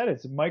 as I said,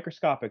 it's a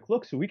microscopic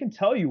look. So we can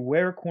tell you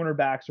where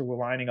cornerbacks are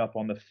lining up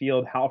on the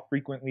field, how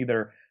frequently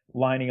they're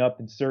lining up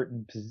in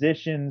certain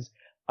positions.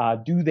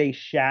 Do they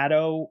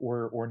shadow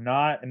or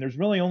not? And there's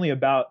really only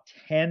about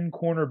 10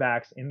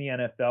 cornerbacks in the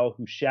NFL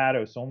who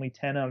shadow. So only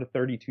 10 out of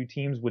 32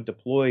 teams would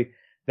deploy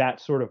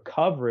that sort of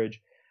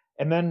coverage.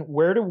 And then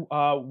where do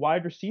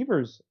wide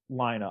receivers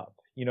line up?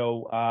 You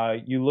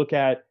look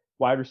at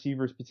wide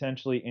receivers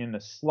potentially in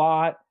the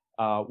slot,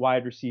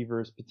 wide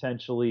receivers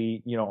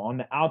potentially, on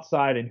the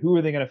outside, and who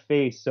are they going to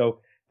face? So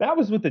that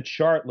was what the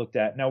chart looked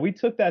at. Now we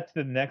took that to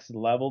the next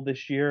level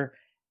this year.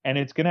 And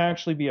it's going to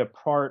actually be a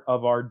part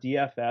of our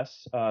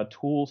DFS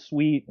tool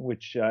suite,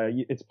 which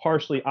it's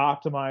partially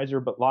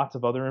Optimizer, but lots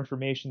of other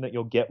information that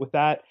you'll get with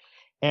that.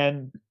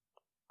 And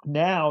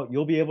now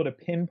you'll be able to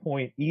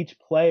pinpoint each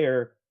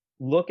player,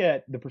 look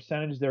at the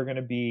percentage they're going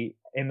to be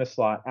in the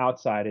slot,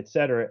 outside, et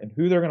cetera, and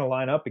who they're going to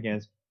line up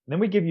against. And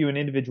then we give you an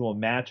individual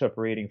matchup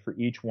rating for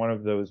each one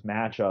of those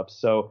matchups.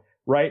 So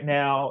right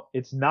now,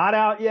 it's not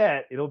out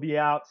yet. It'll be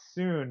out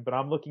soon, but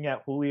I'm looking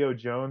at Julio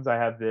Jones. I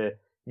have the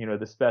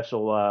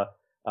special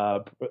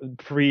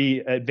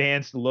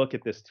pre-advanced look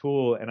at this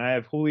tool, and I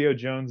have Julio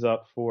Jones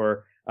up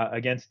for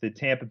against the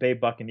Tampa Bay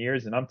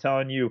Buccaneers, and I'm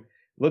telling you,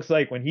 looks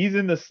like when he's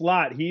in the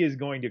slot, he is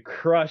going to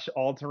crush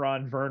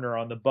Alteron Werner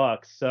on the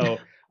Bucs. So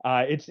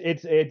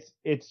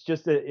it's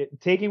just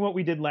taking what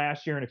we did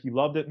last year, and if you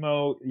loved it,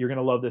 Mo, you're going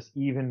to love this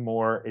even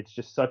more. It's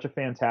just such a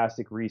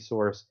fantastic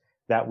resource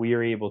that we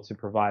are able to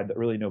provide that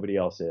really nobody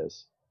else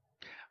is.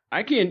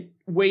 I can't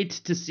wait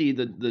to see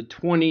the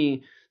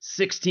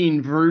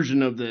 2016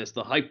 version of this,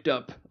 the hyped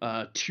up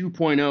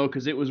 2.0,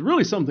 because it was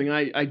really something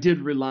I did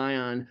rely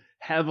on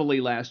heavily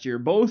last year,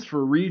 both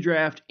for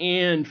redraft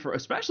and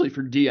especially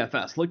for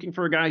DFS, looking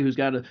for a guy who's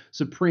got a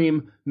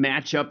supreme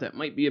matchup that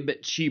might be a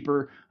bit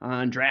cheaper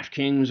on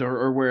DraftKings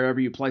or wherever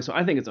you play. So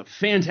I think it's a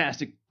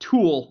fantastic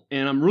tool,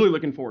 and I'm really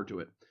looking forward to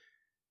it.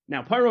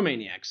 Now,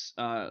 Pyromaniacs,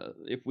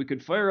 if we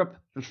could fire up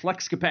the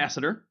flex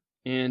capacitor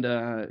and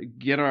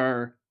get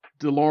our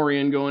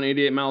DeLorean going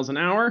 88 miles an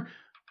hour.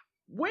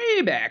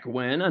 Way back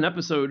when, on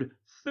episode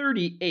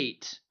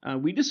 38,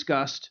 we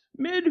discussed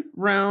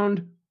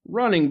mid-round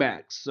running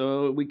backs.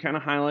 So we kind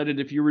of highlighted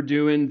if you were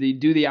doing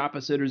do the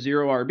opposite or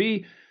zero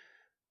RB,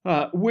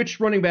 Which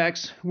running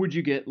backs would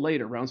you get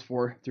later, rounds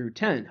 4 through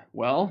 10?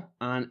 Well,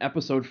 on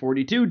episode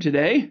 42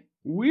 today,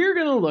 we're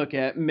going to look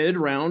at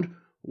mid-round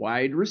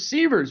wide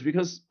receivers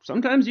because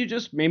sometimes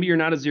maybe you're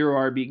not a zero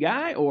RB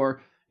guy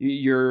or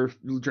you're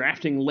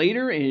drafting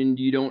later and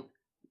you don't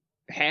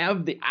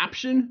have the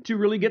option to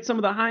really get some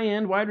of the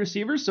high-end wide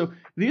receivers. So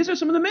these are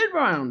some of the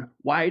mid-round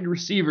wide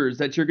receivers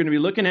that you're going to be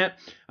looking at.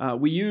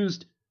 We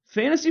used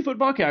Fantasy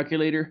Football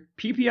Calculator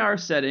PPR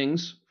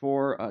settings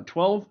for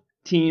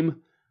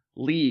 12-team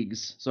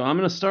leagues. So I'm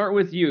going to start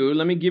with you.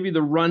 Let me give you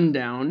the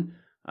rundown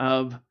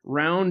of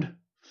round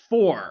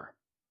 4.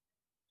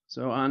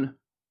 So on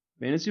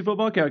Fantasy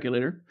Football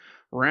Calculator,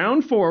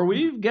 round 4,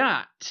 we've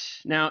got,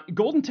 now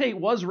Golden Tate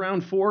was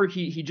round 4.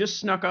 He just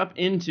snuck up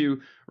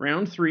into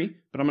round 3,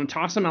 but I'm going to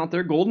toss him out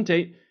there. Golden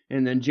Tate,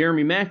 and then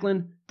Jeremy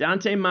Maclin,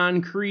 Dante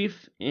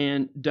Moncrief,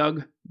 and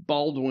Doug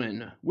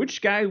Baldwin.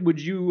 Which guy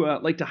would you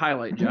like to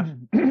highlight, Jeff?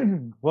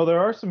 Well, there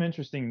are some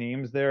interesting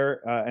names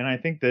there, and I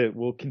think that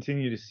we'll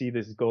continue to see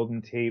this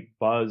Golden Tate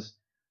buzz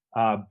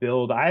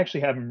build. I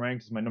actually have him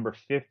ranked as my number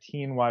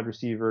 15 wide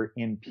receiver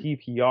in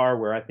PPR,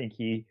 where I think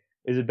he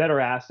is a better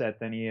asset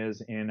than he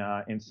is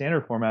in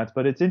standard formats.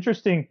 But it's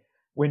interesting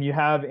when you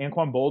have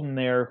Anquan Bolden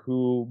there,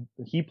 who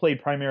he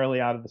played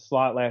primarily out of the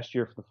slot last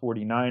year for the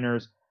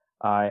 49ers,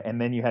 and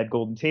then you had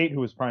Golden Tate,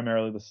 who was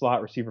primarily the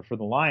slot receiver for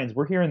the Lions.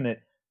 We're hearing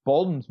that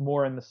Bolden's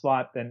more in the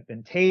slot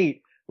than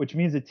Tate, which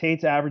means that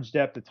Tate's average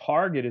depth of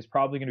target is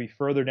probably going to be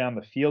further down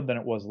the field than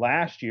it was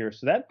last year.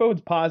 So that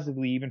bodes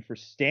positively even for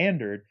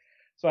standard.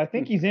 So I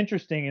think he's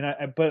interesting,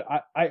 but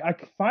I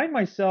find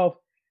myself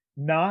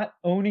not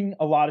owning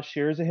a lot of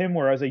shares of him,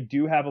 whereas I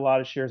do have a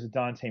lot of shares of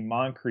Dante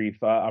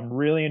Moncrief. I'm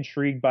really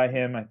intrigued by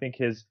him. I think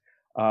his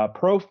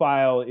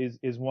profile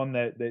is one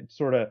that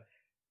sort of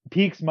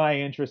piques my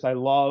interest. I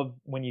love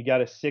when you got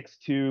a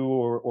 6'2"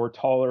 or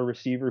taller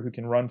receiver who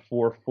can run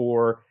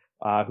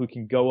 4.4, who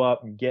can go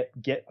up and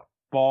get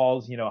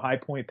balls, high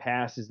point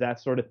passes,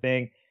 that sort of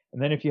thing.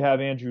 And then if you have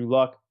Andrew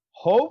Luck,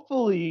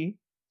 hopefully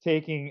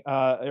taking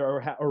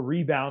or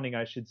rebounding,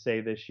 I should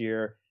say, this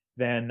year,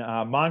 then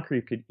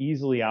Moncrief could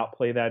easily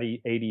outplay that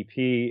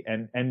ADP.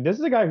 And this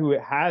is a guy who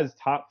has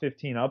top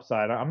 15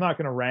 upside. I'm not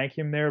going to rank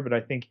him there, but I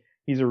think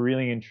he's a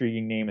really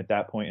intriguing name at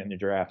that point in the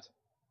draft.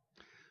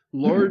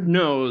 Lord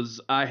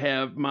knows I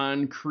have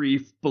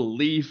Moncrief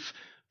belief.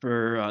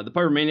 For the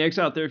Pyromaniacs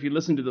out there, if you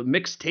listen to the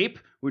mixtape,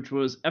 which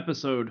was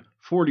episode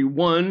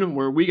 41,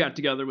 where we got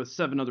together with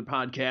 7 other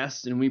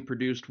podcasts and we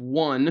produced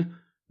one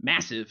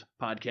massive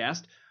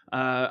podcast,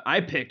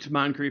 I picked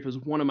Moncrief as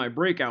one of my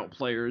breakout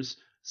players.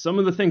 Some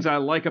of the things I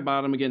like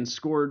about him, again,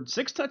 scored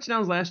 6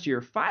 touchdowns last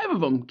year. 5 of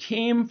them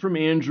came from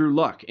Andrew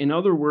Luck. In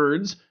other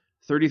words,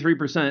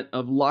 33%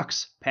 of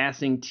Luck's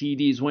passing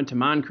TDs went to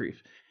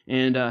Moncrief.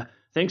 And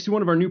thanks to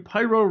one of our new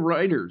Pyro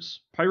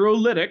writers,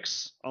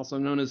 Pyrolytics, also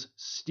known as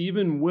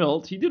Stephen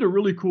Wilt, he did a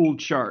really cool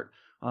chart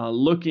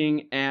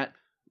looking at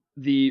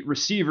the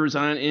receivers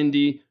on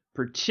Indy,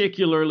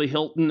 particularly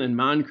Hilton and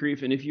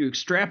Moncrief. And if you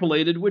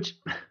extrapolated, which,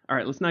 all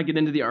right, let's not get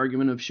into the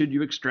argument of should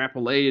you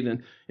extrapolate,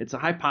 and it's a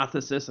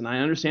hypothesis, and I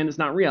understand it's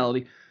not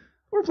reality.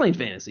 We're playing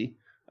fantasy.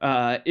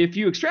 If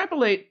you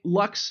extrapolate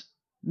Luck's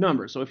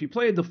numbers, so if you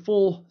played the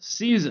full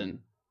season,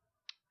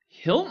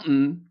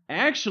 Hilton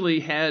actually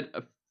had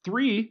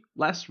 3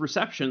 less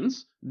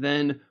receptions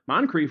than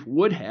Moncrief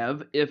would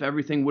have if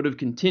everything would have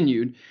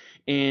continued.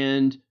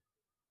 And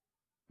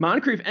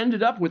Moncrief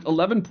ended up with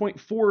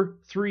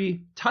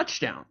 11.43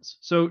 touchdowns.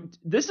 So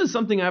this is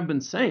something I've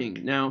been saying.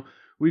 Now,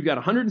 we've got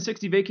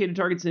 160 vacated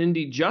targets in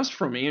Indy just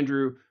from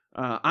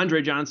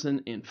Andre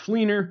Johnson and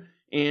Fleener.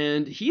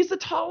 And he's the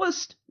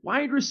tallest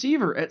wide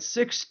receiver at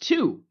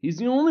 6'2". He's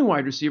the only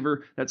wide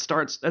receiver that's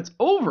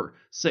over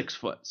 6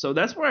 foot. So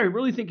that's where I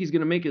really think he's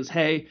going to make his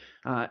hay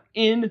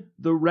in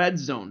the red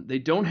zone. They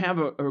don't have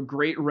a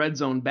great red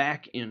zone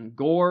back in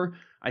Gore.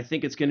 I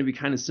think it's going to be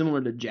kind of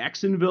similar to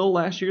Jacksonville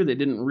last year. They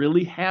didn't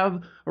really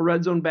have a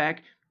red zone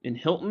back in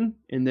Hilton.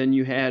 And then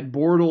you had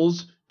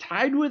Bortles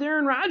tied with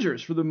Aaron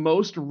Rodgers for the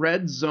most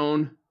red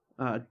zone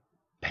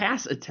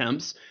pass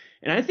attempts.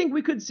 And I think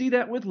we could see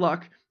that with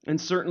Luck. And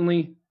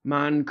certainly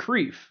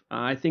Moncrief.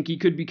 I think he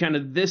could be kind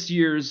of this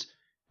year's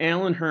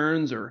Alan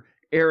Hearns or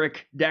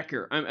Eric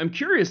Decker. I'm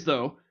curious,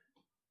 though.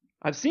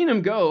 I've seen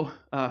him go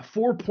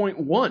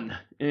 4.1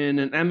 in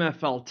an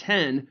MFL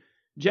 10.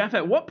 Jeff,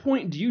 at what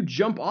point do you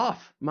jump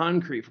off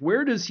Moncrief?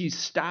 Where does he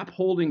stop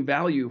holding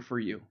value for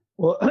you?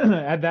 Well,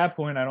 at that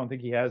point, I don't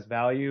think he has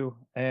value.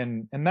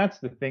 And that's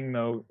the thing,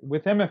 though.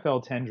 With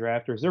MFL 10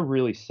 drafters, they're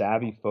really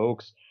savvy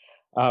folks.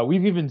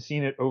 We've even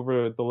seen it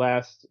over the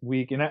last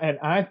week, and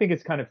I think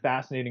it's kind of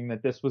fascinating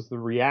that this was the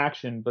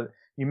reaction. But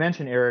you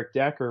mentioned Eric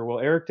Decker. Well,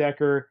 Eric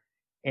Decker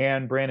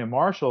and Brandon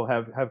Marshall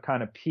have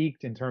kind of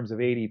peaked in terms of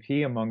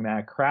ADP among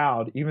that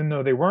crowd, even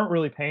though they weren't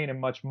really paying him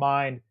much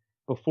mind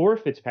before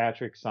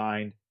Fitzpatrick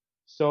signed.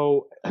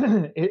 So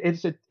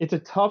it's a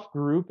tough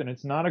group, and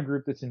it's not a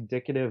group that's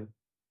indicative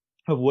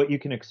of what you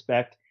can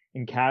expect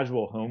in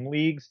casual home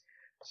leagues.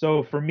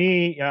 So for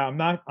me, I'm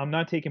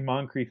not taking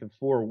Moncrief at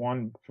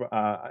 4-1.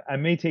 I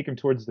may take him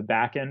towards the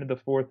back end of the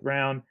 4th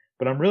round,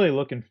 but I'm really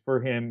looking for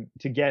him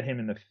to get him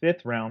in the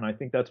 5th round. I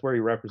think that's where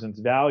he represents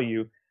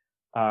value.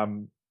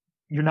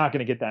 You're not going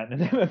to get that in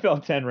an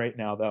MFL 10 right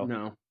now, though.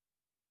 No.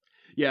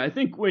 Yeah, I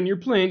think when you're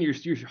playing your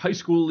high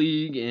school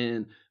league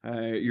and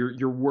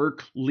your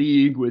work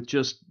league with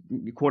just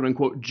quote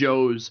unquote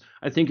Joes,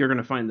 I think you're going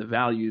to find the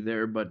value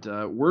there. But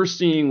we're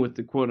seeing with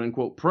the quote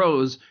unquote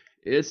pros,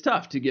 it's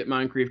tough to get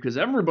Moncrief because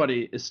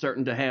everybody is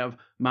starting to have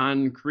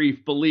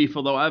Moncrief belief.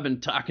 Although I've been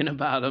talking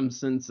about him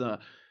since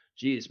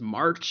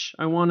March,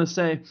 I want to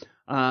say.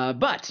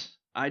 But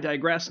I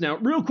digress now.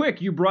 Real quick,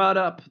 you brought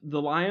up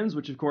the Lions,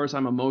 which of course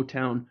I'm a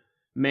Motown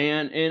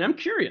man, and I'm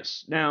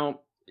curious now.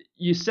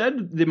 You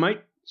said they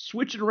might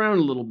switch it around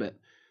a little bit.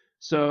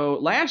 So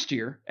last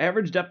year,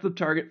 average depth of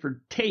target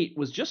for Tate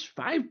was just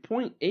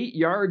 5.8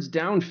 yards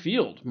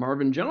downfield.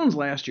 Marvin Jones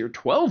last year,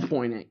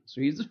 12.8.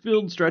 So he's a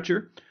field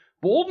stretcher.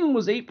 Bolden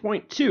was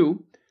 8.2.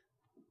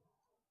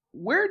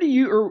 What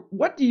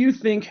do you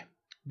think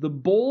the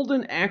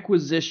Bolden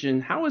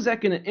acquisition, how is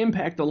that going to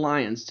impact the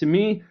Lions? To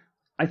me,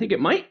 I think it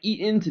might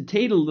eat into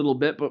Tate a little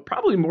bit, but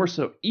probably more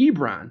so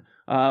Ebron.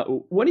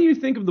 What do you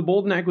think of the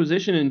Bolden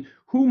acquisition, and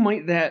who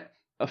might that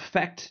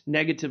affect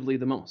negatively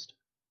the most?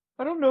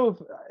 I don't know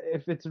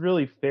if it's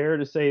really fair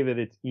to say that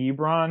it's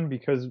Ebron,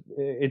 because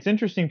it's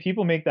interesting.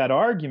 People make that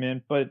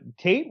argument, but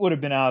Tate would have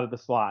been out of the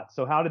slot.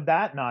 So how did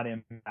that not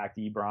impact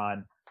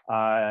Ebron?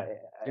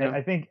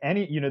 I think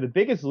the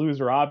biggest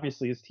loser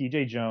obviously is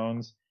TJ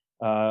Jones,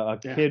 a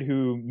kid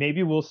who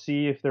maybe we'll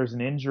see if there's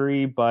an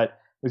injury, but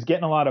was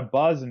getting a lot of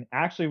buzz and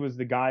actually was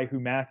the guy who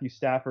Matthew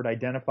Stafford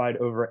identified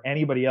over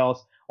anybody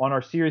else. On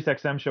our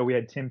SiriusXM show, we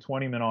had Tim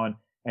Twentyman on,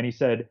 and he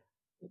said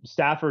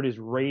Stafford is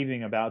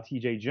raving about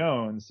TJ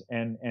Jones,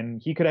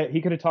 and he could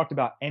have talked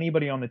about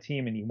anybody on the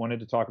team, and he wanted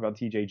to talk about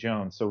TJ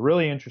Jones. So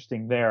really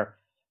interesting there.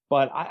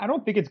 But I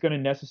don't think it's going to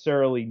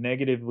necessarily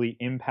negatively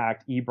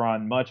impact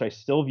Ebron much. I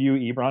still view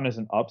Ebron as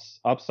an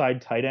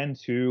upside tight end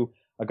too,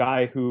 a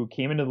guy who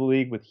came into the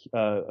league with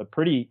a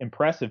pretty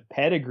impressive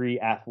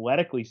pedigree,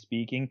 athletically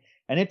speaking,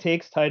 and it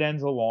takes tight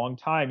ends a long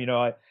time.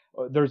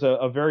 There's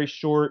a very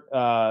short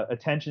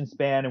attention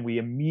span, and we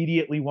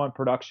immediately want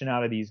production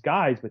out of these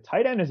guys. But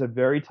tight end is a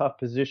very tough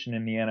position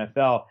in the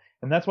NFL,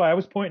 and that's why I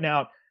was pointing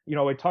out.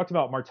 I talked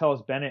about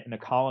Martellus Bennett in a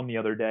column the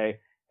other day,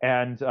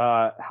 and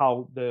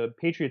how the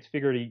Patriots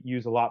figure to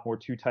use a lot more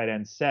 2 tight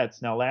end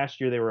sets. Now,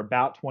 last year they were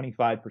about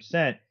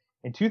 25%.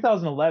 In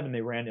 2011, they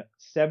ran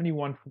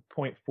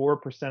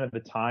 71.4% of the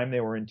time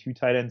they were in 2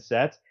 tight end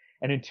sets,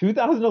 and in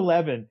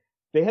 2011.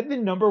 They had the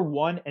number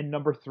 1 and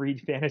number 3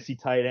 fantasy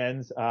tight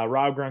ends,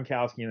 Rob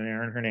Gronkowski and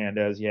Aaron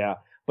Hernandez, yeah.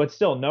 But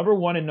still, number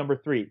 1 and number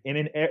 3.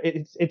 And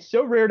it's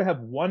so rare to have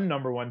 1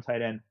 number 1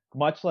 tight end,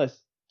 much less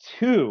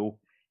 2.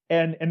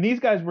 And these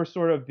guys were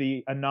sort of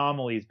the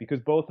anomalies because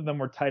both of them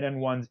were tight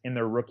end 1s in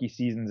their rookie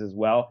seasons as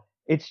well.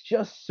 It's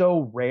just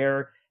so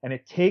rare, and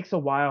it takes a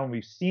while. And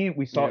we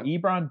saw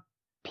Ebron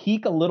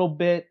peak a little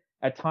bit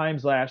at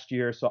times last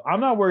year. So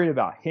I'm not worried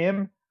about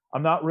him.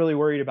 I'm not really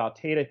worried about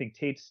Tate. I think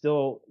Tate's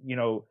still,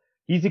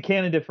 he's a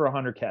candidate for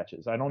 100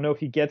 catches. I don't know if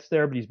he gets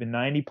there, but he's been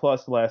 90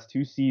 plus the last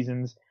 2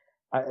 seasons.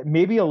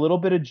 Maybe a little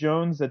bit of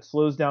Jones that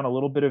slows down a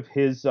little bit of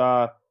his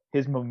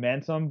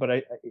momentum.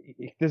 But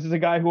this is a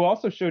guy who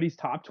also showed he's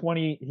top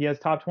 20. He has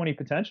top 20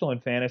 potential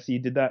in fantasy. He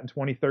did that in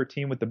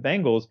 2013 with the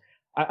Bengals.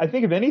 I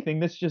think if anything,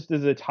 this just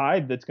is a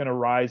tide that's going to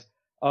rise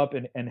up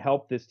and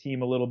help this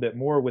team a little bit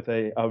more with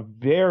a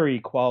very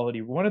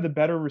quality, one of the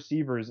better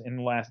receivers in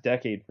the last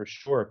decade for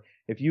sure.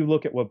 If you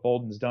look at what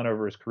Bolden's done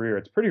over his career,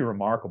 it's pretty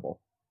remarkable.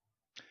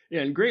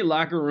 Yeah, and great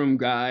locker room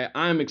guy.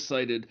 I'm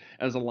excited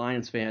as a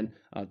Lions fan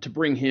to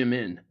bring him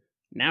in.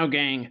 Now,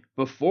 gang,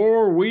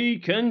 before we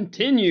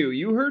continue,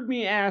 you heard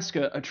me ask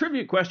a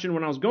trivia question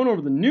when I was going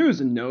over the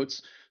news and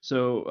notes.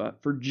 So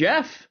for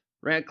Jeff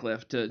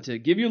Ratcliffe, to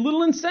give you a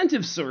little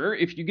incentive, sir,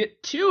 if you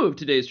get 2 of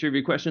today's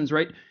trivia questions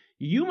right,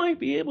 you might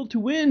be able to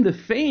win the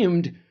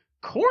famed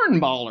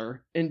cornballer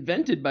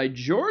invented by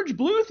George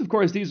Bluth. Of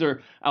course, these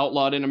are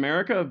outlawed in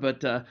America,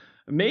 but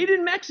made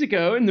in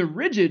Mexico in the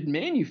rigid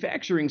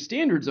manufacturing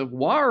standards of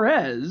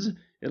Juarez.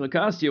 It'll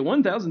cost you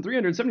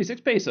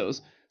 1,376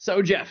 pesos.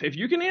 So, Jeff, if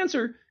you can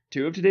answer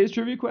 2 of today's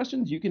trivia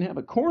questions, you can have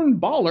a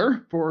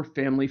cornballer for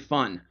family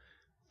fun.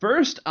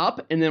 First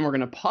up, and then we're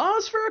going to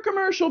pause for a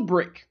commercial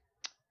break.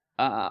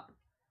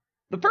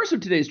 The first of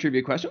today's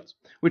trivia questions,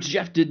 which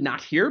Jeff did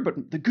not hear,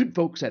 but the good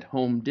folks at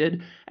home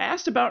did,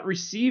 asked about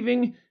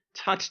receiving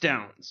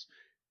touchdowns.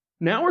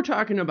 Now we're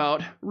talking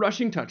about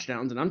rushing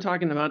touchdowns, and I'm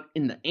talking about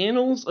in the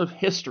annals of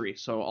history,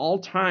 so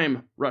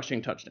all-time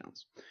rushing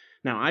touchdowns.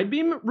 Now, I'd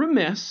be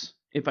remiss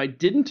if I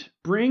didn't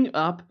bring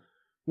up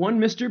one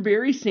Mr.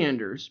 Barry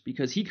Sanders,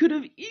 because he could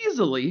have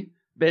easily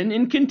been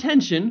in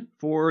contention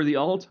for the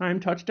all-time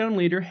touchdown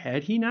leader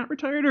had he not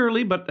retired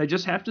early, but I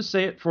just have to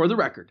say it for the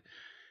record.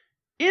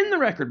 In the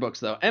record books,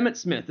 though, Emmitt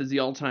Smith is the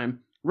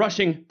all-time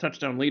rushing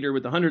touchdown leader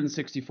with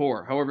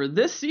 164. However,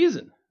 this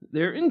season,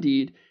 there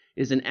indeed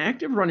is an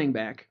active running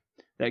back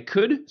that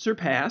could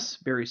surpass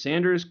Barry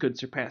Sanders, could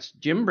surpass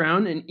Jim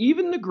Brown, and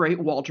even the great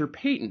Walter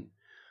Payton.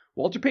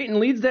 Walter Payton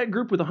leads that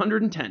group with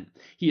 110.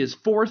 He is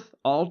 4th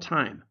all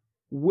time.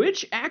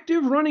 Which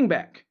active running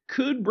back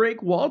could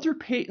break Walter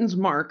Payton's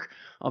mark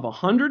of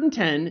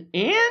 110,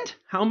 and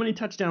how many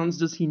touchdowns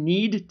does he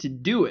need to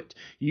do it?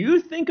 You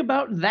think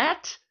about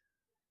that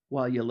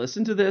while you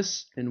listen to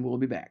this, and we'll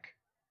be back.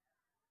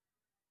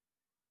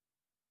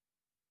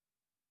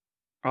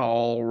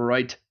 All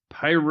right,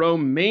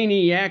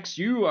 Pyromaniacs,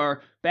 you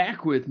are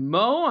back with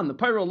Mo on the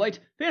Pyro Light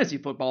Fantasy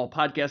Football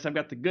Podcast. I've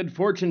got the good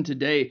fortune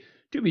today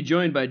to be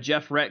joined by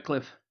Jeff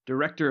Ratcliffe,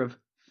 Director of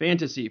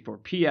Fantasy for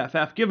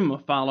PFF. Give him a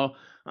follow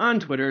on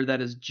Twitter.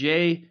 That is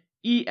JEFFRATCLIFFE.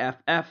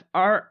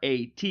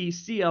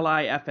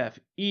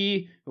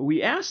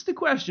 We asked the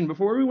question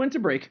before we went to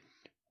break,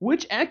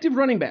 which active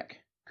running back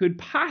could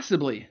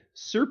possibly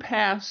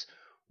surpass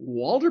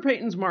Walter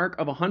Payton's mark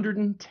of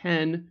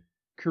 110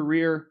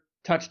 career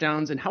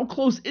touchdowns, and how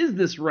close is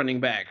this running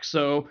back?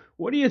 So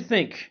what do you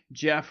think,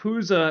 Jeff?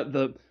 Who's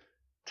the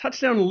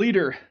touchdown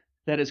leader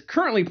that is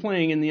currently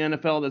playing in the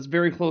NFL that's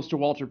very close to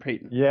Walter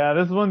Payton? Yeah,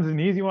 this one's an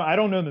easy one. I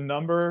don't know the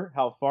number,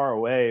 how far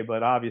away,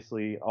 but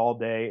obviously all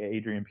day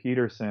Adrian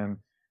Peterson,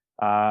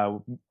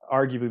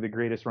 arguably the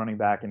greatest running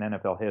back in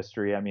NFL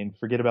history. I mean,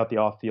 forget about the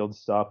off-field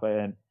stuff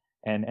and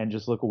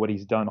just look at what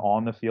he's done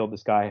on the field.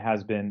 This guy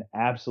has been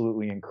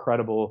absolutely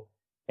incredible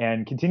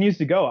and continues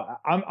to go.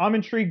 I'm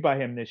intrigued by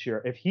him this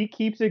year. If he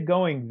keeps it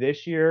going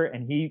this year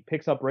and he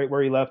picks up right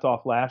where he left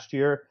off last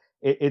year,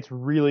 it's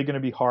really going to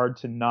be hard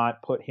to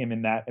not put him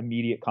in that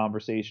immediate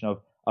conversation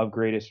of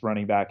greatest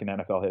running back in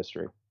NFL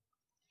history.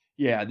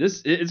 Yeah,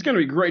 it's going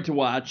to be great to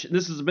watch.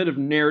 This is a bit of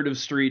narrative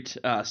street.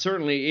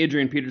 Certainly,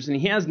 Adrian Peterson,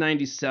 he has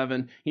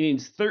 97. He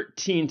needs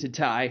 13 to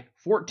tie,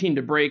 14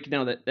 to break.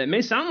 Now, that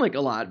may sound like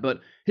a lot,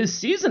 but his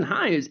season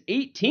high is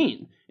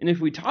 18. And if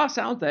we toss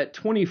out that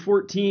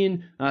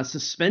 2014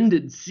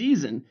 suspended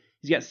season,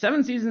 he's got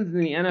 7 seasons in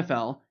the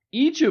NFL,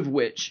 each of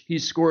which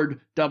he's scored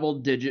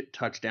double-digit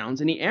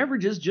touchdowns, and he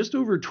averages just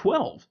over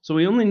 12. So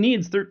he only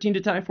needs 13 to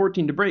tie,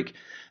 14 to break.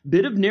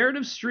 Bit of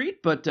narrative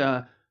street, but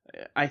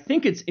I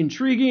think it's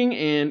intriguing,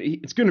 and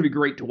it's going to be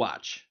great to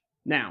watch.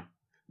 Now,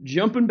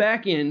 jumping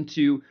back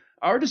into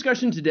our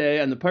discussion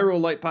today on the Pyro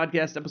Light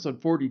Podcast, episode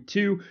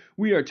 42,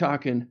 we are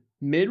talking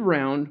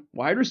mid-round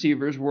wide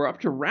receivers. We're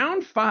up to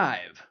round 5.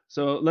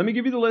 So let me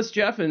give you the list,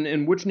 Jeff,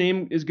 and which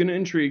name is going to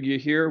intrigue you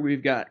here.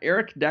 We've got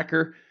Eric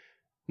Decker,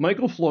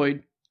 Michael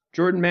Floyd,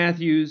 Jordan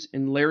Matthews,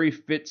 and Larry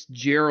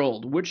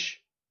Fitzgerald.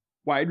 Which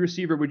wide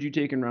receiver would you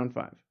take in round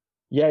 5?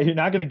 Yeah, you're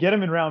not going to get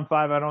him in round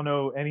 5. I don't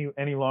know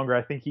any longer.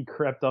 I think he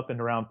crept up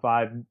into round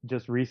 5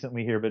 just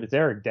recently here, but it's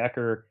Eric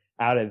Decker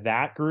out of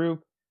that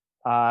group.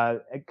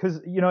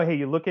 Because, hey,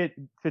 you look at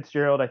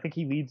Fitzgerald, I think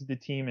he leads the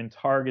team in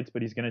targets,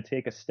 but he's going to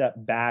take a step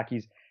back.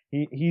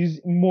 He's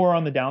more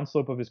on the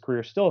downslope of his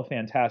career, still a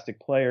fantastic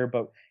player,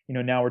 but,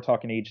 now we're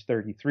talking age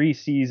 33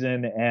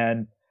 season.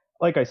 And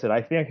like I said,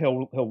 I think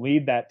he'll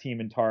lead that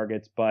team in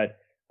targets, but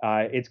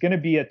it's going to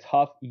be a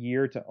tough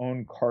year to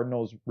own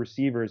Cardinals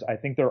receivers. I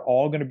think they're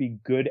all going to be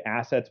good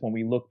assets when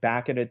we look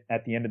back at it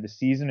at the end of the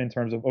season in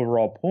terms of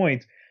overall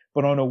points.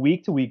 But on a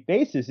week-to-week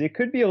basis, it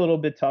could be a little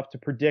bit tough to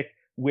predict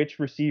which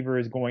receiver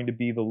is going to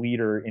be the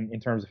leader in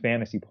terms of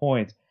fantasy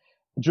points.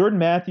 Jordan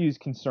Matthews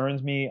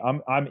concerns me.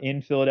 I'm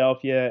in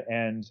Philadelphia,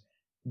 and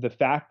the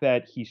fact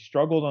that he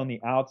struggled on the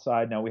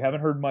outside. Now, we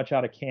haven't heard much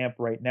out of camp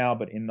right now,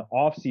 but in the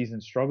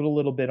offseason, struggled a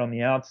little bit on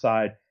the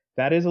outside.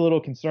 That is a little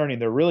concerning.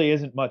 There really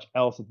isn't much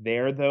else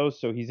there, though,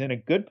 so he's in a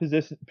good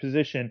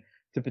position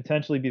to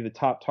potentially be the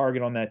top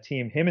target on that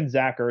team. Him and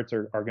Zach Ertz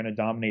are going to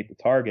dominate the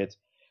targets.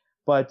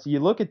 But you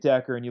look at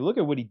Decker and you look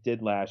at what he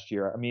did last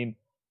year. I mean,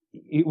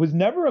 it was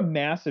never a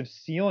massive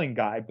ceiling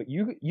guy, but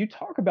you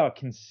talk about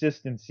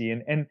consistency.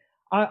 And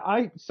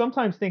I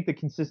sometimes think that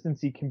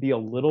consistency can be a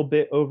little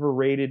bit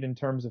overrated in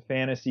terms of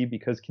fantasy,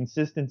 because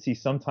consistency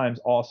sometimes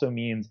also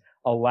means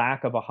a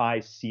lack of a high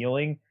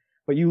ceiling.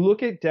 But you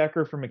look at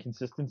Decker from a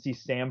consistency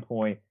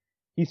standpoint,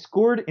 he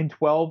scored in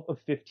 12 of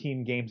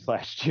 15 games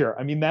last year.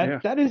 I mean,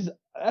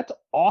 that's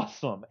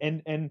awesome.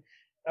 And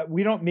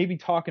we don't maybe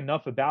talk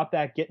enough about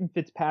that, getting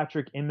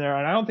Fitzpatrick in there.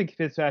 And I don't think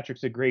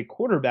Fitzpatrick's a great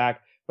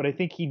quarterback, but I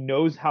think he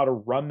knows how to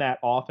run that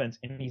offense,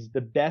 and he's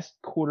the best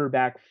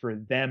quarterback for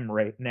them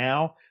right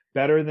now,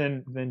 better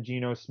than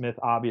Geno Smith,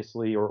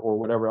 obviously, or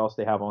whatever else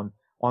they have on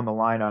the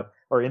lineup,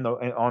 or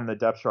on the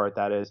depth chart,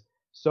 that is.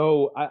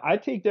 So I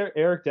take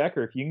Eric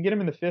Decker. If you can get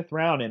him in the 5th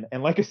round,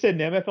 and like I said,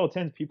 in NFL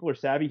 10s, people are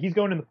savvy. He's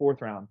going in the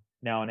 4th round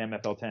now in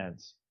NFL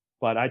 10s,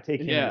 but I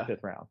take him in the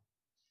 5th round.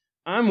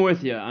 I'm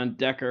with you on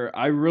Decker.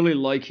 I really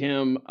like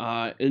him.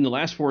 In the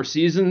last 4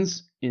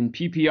 seasons in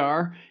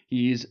PPR,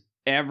 he's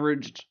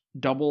averaged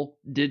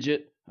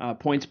double-digit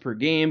points per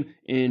game.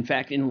 In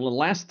fact, in the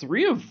last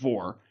 3 of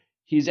 4,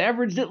 he's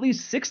averaged at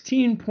least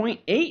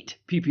 16.8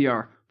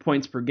 PPR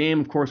points per game.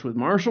 Of course, with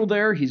Marshall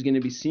there, he's going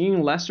to be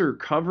seeing lesser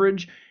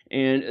coverage,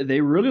 and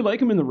they really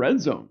like him in the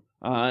red zone.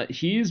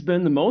 He's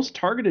been the most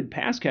targeted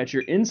pass catcher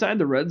inside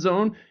the red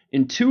zone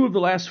in 2 of the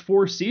last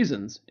 4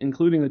 seasons,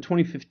 including the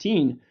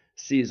 2015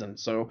 season.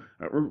 So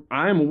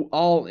I'm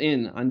all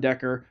in on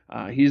Decker.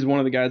 He's one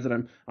of the guys that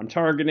I'm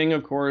targeting,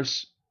 of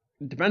course.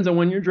 it depends on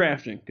when you're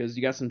drafting, because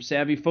you got some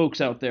savvy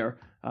folks out there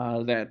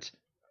that,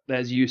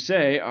 as you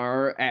say,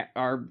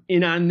 are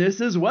in on this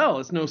as well.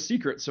 It's no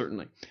secret,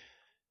 certainly.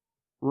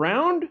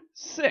 Round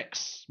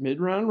 6,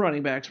 mid-round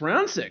running backs.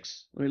 Round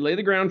 6. Let me lay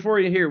the ground for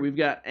you here. We've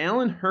got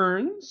Alan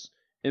Hearns,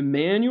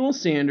 Emmanuel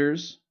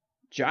Sanders,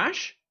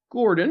 Josh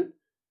Gordon,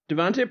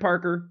 Devontae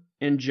Parker,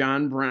 and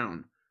John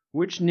Brown.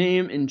 Which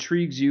name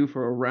intrigues you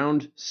for a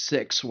round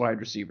 6 wide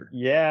receiver?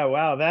 Yeah,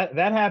 wow, that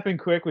happened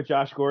quick with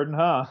Josh Gordon,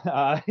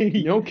 huh?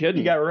 No kidding.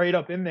 He got right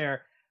up in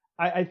there.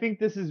 I think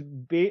this is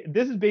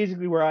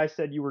basically where I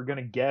said you were going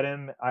to get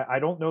him. I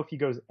don't know if he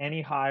goes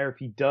any higher. If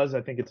he does,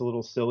 I think it's a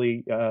little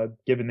silly,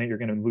 given that you're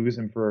going to lose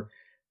him for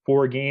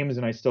 4 games,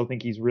 and I still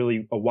think he's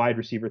really a wide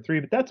receiver 3.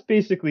 But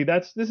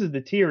this is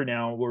the tier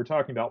now. We're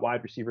talking about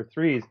wide receiver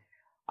 3s.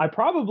 I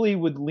probably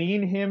would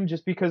lean him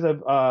just because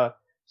of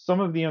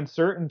some of the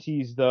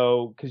uncertainties,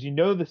 though, because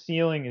the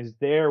ceiling is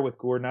there with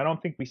Gordon. I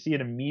don't think we see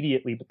it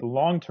immediately, but the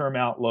long-term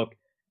outlook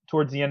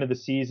towards the end of the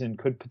season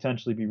could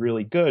potentially be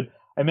really good.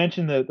 I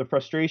mentioned the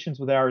frustrations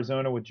with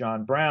Arizona with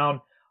John Brown.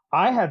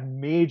 I have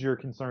major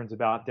concerns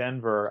about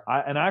Denver.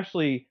 I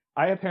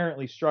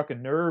apparently struck a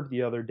nerve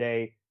the other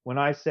day when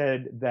I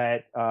said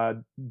that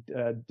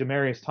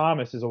Demaryius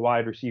Thomas is a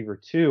wide receiver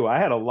too. I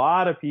had a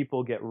lot of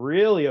people get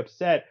really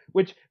upset,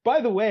 which, by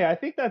the way, I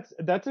think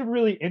that's a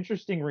really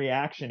interesting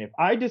reaction. If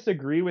I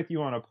disagree with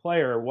you on a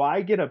player,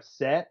 why get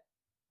upset?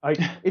 Like,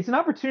 it's an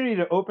opportunity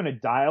to open a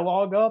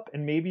dialogue up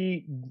and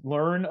maybe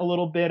learn a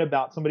little bit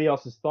about somebody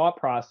else's thought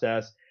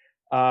process.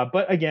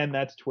 But again,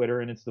 that's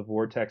Twitter, and it's the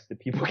vortex that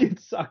people get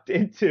sucked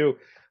into.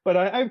 But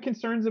I have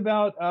concerns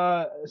about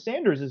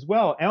Sanders as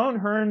well. Alan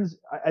Hearns,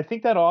 I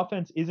think that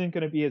offense isn't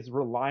going to be as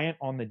reliant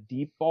on the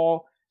deep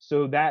ball,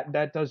 so that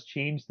does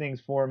change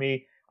things for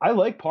me. I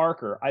like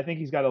Parker. I think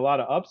he's got a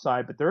lot of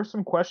upside, but there are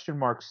some question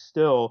marks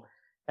still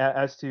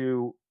as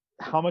to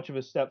how much of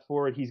a step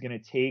forward he's going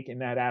to take in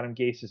that Adam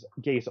Gase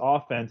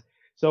offense.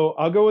 So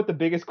I'll go with the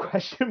biggest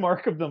question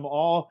mark of them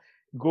all.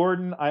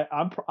 Gordon,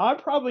 I'm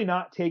probably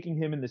not taking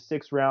him in the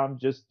 6th round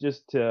just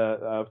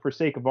to for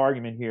sake of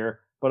argument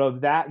here. But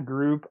of that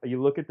group,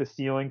 you look at the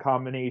ceiling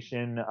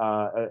combination,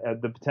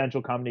 the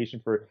potential combination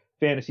for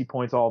fantasy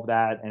points, all of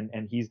that,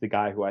 and he's the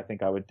guy who I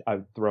think I would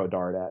throw a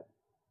dart at.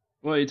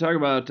 Well, you talk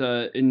about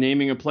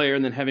naming a player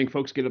and then having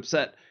folks get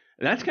upset.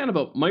 That's kind of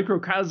a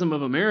microcosm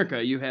of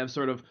America. You have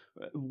sort of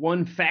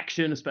one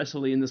faction,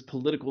 especially in this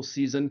political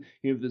season.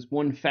 You have this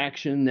one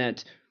faction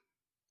that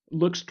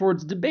looks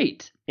towards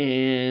debate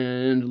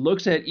and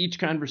looks at each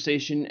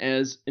conversation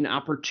as an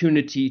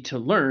opportunity to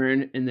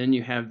learn. And then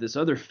you have this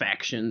other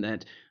faction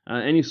that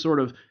any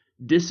sort of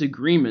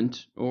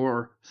disagreement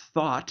or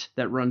thought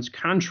that runs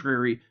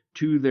contrary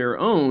to their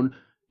own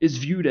is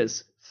viewed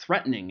as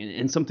threatening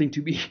and something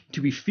to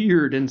be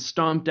feared and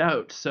stomped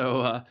out.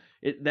 So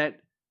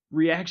that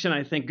reaction,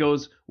 I think,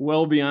 goes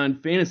well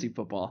beyond fantasy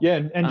football. Yeah,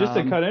 and just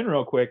to cut in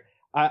real quick,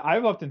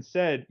 I've often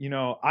said,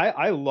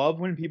 I love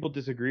when people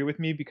disagree with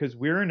me because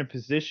we're in a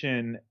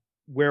position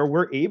where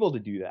we're able to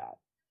do that.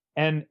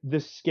 And the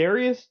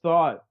scariest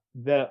thought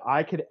that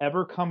I could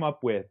ever come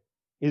up with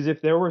is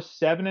if there were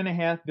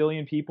 7.5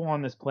 billion people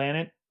on this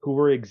planet who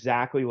were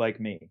exactly like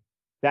me.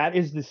 That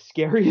is the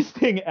scariest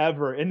thing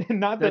ever. And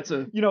not that,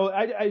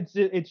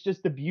 it's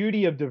just the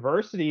beauty of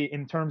diversity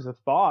in terms of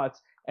thoughts.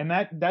 And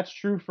that's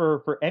true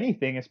for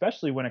anything,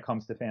 especially when it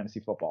comes to fantasy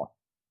football.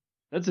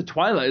 That's a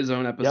Twilight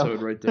Zone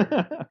episode right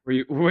there, where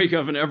you wake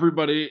up and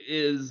everybody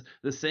is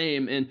the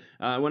same. And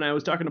when I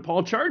was talking to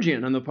Paul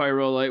Chargian on the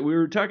Pyro, we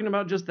were talking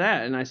about just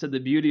that. And I said the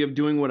beauty of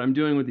doing what I'm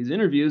doing with these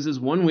interviews is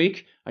one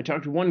week I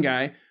talked to one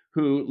guy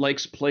who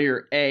likes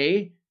player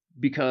A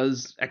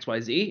because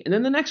XYZ. And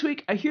then the next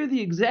week I hear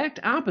the exact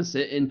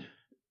opposite. And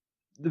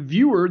the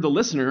viewer, the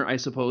listener, I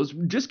suppose,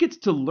 just gets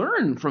to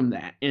learn from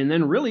that. And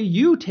then really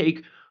you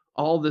take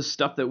all this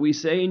stuff that we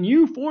say and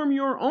you form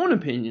your own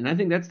opinion. I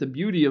think that's the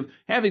beauty of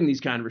having these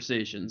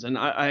conversations. And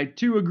I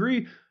too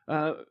agree,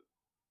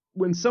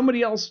 when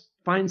somebody else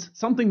finds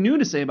something new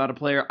to say about a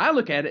player, I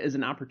look at it as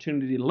an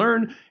opportunity to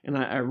learn, and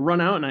I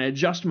run out and I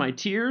adjust my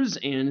tiers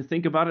and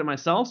think about it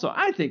myself. So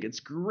I think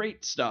it's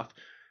great stuff.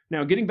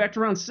 Now, getting back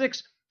to round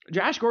 6,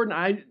 Josh Gordon,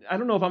 I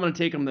don't know if I'm going to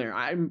take him there.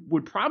 I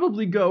would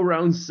probably go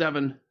round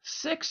 7.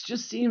 6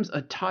 just seems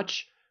a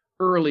touch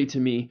early to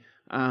me.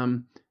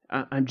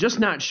 I'm just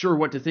not sure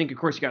what to think. Of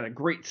course, you got a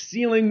great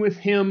ceiling with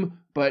him,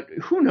 but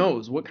who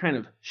knows what kind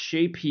of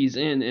shape he's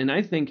in. And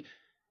I think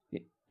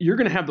you're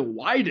going to have the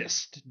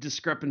widest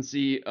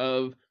discrepancy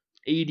of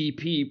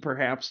ADP,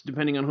 perhaps,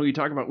 depending on who you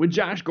talk about, with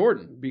Josh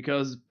Gordon,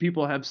 because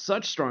people have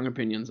such strong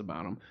opinions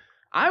about him.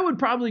 I would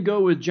probably go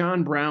with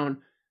John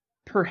Brown,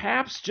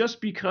 perhaps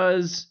just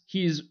because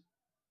he's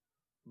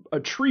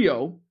a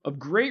trio of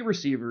great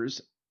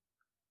receivers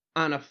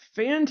on a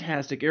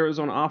fantastic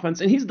Arizona offense,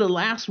 and he's the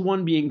last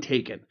one being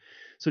taken.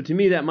 So to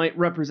me, that might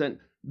represent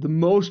the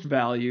most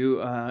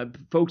value.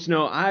 Folks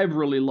know I've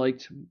really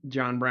liked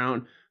John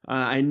Brown.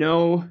 I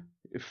know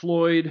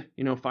Floyd,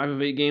 5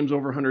 of 8 games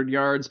over 100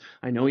 yards.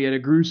 I know he had a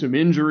gruesome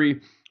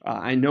injury.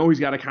 I know he's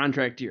got a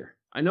contract year.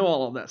 I know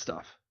all of that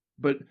stuff.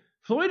 But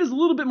Floyd is a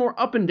little bit more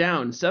up and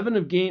down.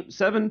 7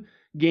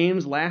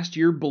 games last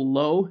year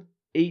below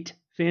 8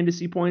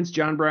 fantasy points.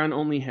 John Brown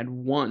only had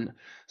 1.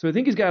 So I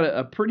think he's got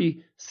a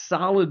pretty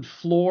solid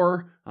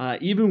floor.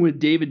 Even with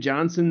David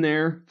Johnson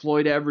there,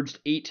 Floyd averaged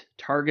 8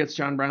 targets.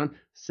 John Brown,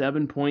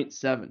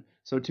 7.7.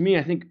 So to me,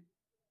 I think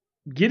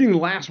getting the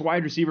last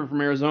wide receiver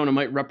from Arizona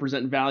might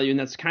represent value, and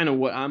that's kind of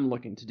what I'm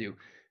looking to do.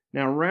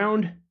 Now,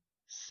 round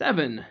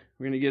 7,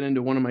 we're going to get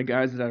into one of my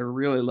guys that I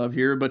really love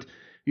here, but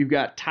you've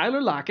got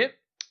Tyler Lockett,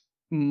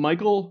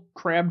 Michael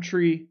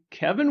Crabtree,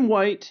 Kevin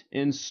White,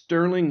 and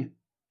Sterling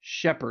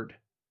Shepard.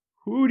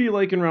 Who do you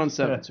like in round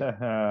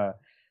 7?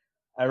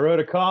 I wrote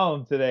a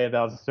column today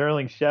about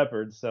Sterling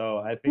Shepard, so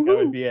I think I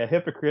would be a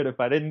hypocrite if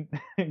I didn't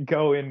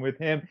go in with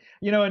him.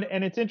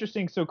 And it's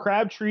interesting. So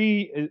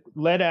Crabtree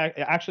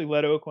actually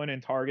led Oakland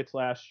in targets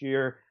last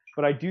year,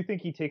 but I do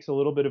think he takes a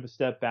little bit of a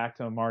step back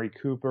to Amari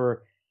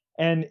Cooper.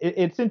 And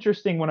it's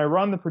interesting, when I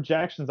run the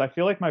projections, I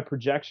feel like my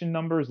projection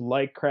numbers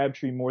like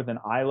Crabtree more than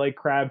I like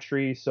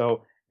Crabtree.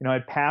 So,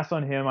 I'd pass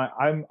on him.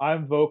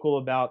 I'm vocal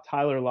about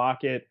Tyler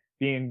Lockett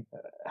being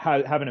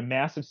having a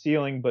massive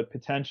ceiling, but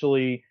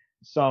potentially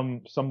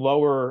some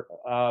lower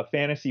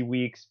fantasy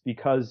weeks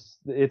because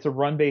it's a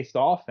run-based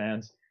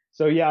offense.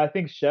 So yeah, I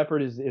think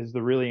Shepard is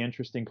the really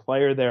interesting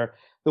player there.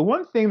 The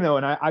one thing though,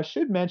 and I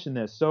should mention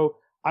this, so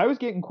I was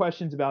getting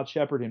questions about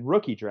Shepard in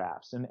rookie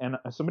drafts, and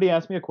somebody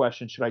asked me a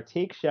question: should I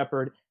take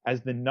Shepard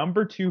as the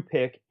number 2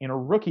 pick in a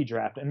rookie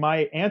draft? And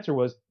my answer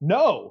was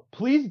no,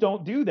 please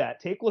don't do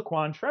that. Take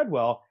Laquan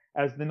Treadwell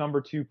as the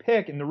number 2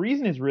 pick, and the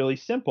reason is really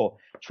simple.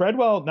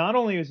 Treadwell, not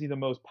only is he the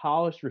most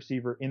polished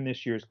receiver in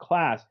this year's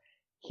class,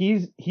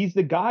 he's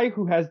the guy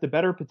who has the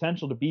better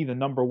potential to be the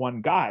number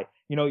 1 guy.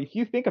 If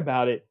you think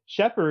about it,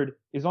 Shepard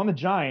is on the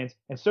Giants,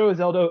 and so is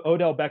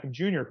Odell Beckham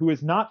Jr., who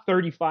is not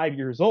 35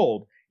 years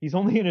old. He's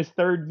only in his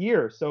 3rd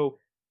year. So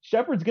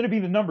Shepard's going to be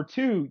the number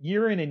 2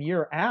 year in and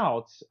year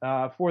out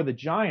for the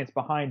Giants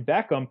behind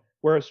Beckham,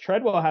 whereas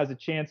Treadwell has a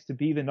chance to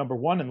be the number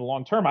 1 in the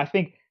long term. I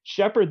think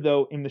Shepard,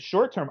 though, in the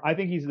short term, I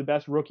think he's the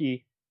best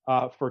rookie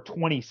for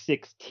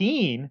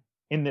 2016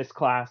 in this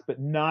class, but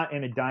not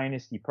in a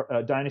dynasty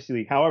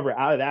league. However,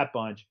 out of that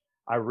bunch,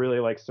 I really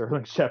like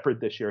Sterling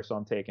Shepard this year, so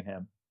I'm taking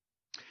him.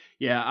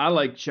 Yeah, I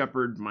like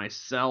Shepard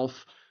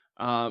myself.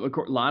 Of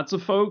course, lots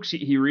of folks,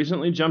 he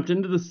recently jumped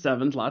into the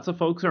 7th. Lots of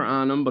folks are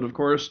on him, but of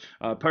course,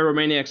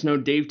 Pyromaniacs know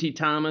Dave T.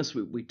 Thomas.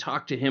 We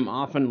talked to him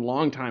often,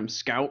 longtime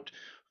scout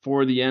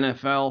for the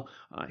NFL.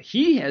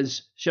 He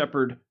has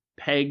Shepard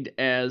pegged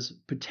as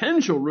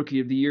potential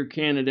Rookie of the Year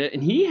candidate,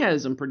 and he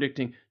has him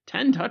predicting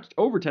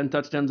over 10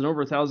 touchdowns and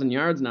over 1,000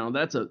 yards now.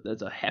 That's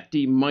a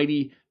hefty,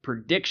 mighty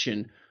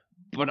prediction,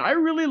 but I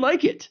really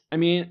like it. I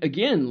mean,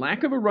 again,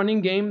 lack of a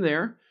running game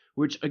there,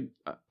 which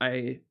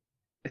I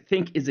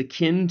think is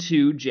akin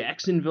to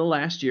Jacksonville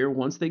last year.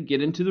 Once they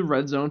get into the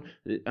red zone,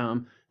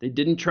 they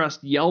didn't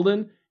trust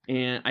Yeldon,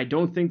 and I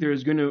don't think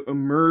there's going to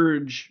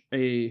emerge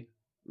a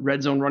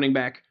red zone running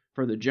back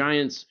for the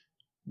Giants.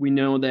 We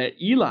know that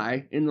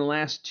Eli, in the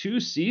last 2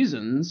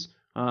 seasons,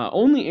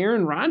 only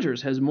Aaron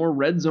Rodgers has more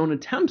red zone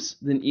attempts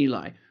than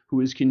Eli,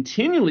 who is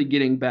continually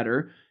getting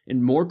better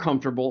and more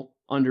comfortable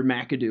under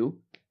McAdoo.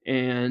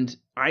 And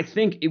I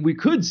think we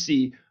could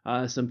see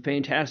some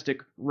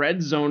fantastic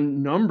red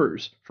zone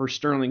numbers for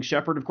Sterling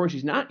Shepard. Of course,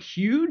 he's not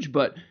huge,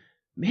 but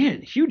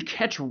man, huge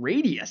catch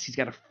radius. He's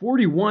got a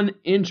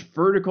 41-inch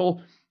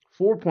vertical,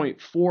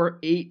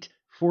 4.48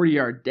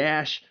 40-yard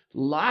dash.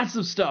 Lots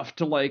of stuff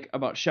to like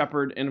about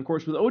Shepard. And of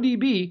course, with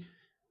ODB,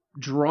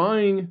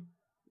 drawing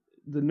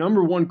the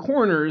number 1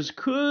 corners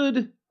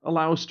could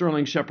allow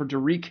Sterling Shepard to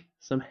wreak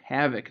some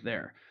havoc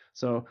there.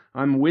 So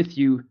I'm with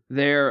you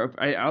there.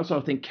 I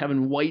also think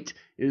Kevin White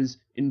is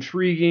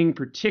intriguing,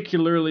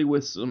 particularly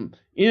with some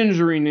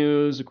injury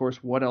news. Of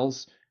course, what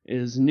else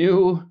is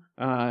new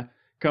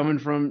coming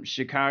from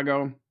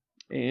Chicago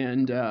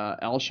and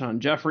Alshon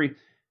Jeffrey.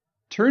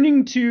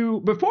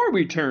 Before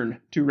we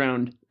turn to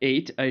round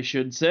 8, I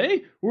should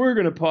say, we're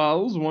going to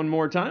pause one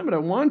more time, but I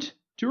want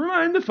to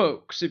remind the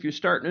folks, if you're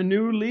starting a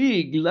new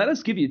league, let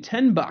us give you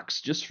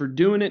 $10 just for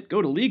doing it.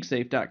 Go to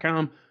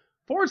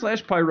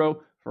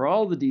leaguesafe.com/Pyro for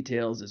all the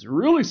details. It's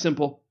really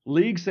simple.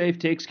 LeagueSafe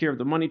takes care of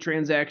the money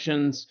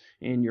transactions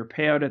and your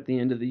payout at the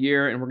end of the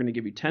year, and we're going to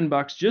give you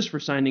 $10 just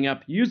for signing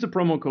up. Use the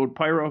promo code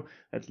PYRO.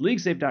 That's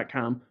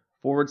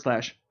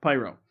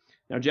leaguesafe.com/Pyro.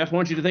 Now, Jeff, I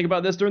want you to think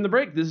about this during the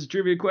break. This is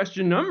trivia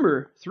question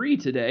number 3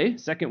 today.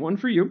 Second one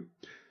for you.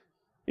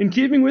 In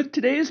keeping with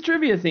today's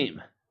trivia theme,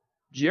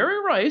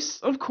 Jerry Rice,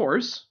 of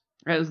course,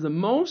 has the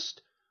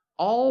most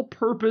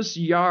all-purpose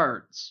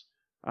yards.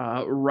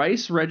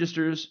 Rice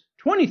registers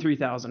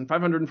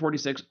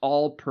 23,546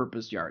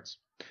 all-purpose yards.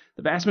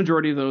 The vast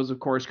majority of those,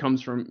 of course,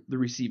 comes from the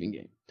receiving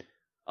game.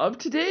 Of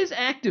today's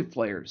active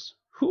players,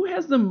 who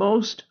has the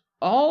most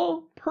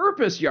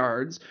all-purpose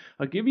yards?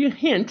 I'll give you a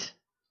hint.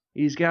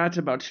 He's got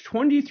about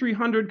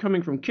 2,300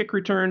 coming from kick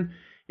return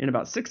and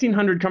about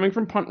 1,600 coming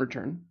from punt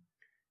return.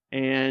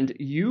 And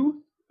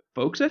you,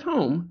 folks at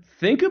home,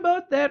 think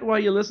about that while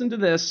you listen to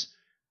this.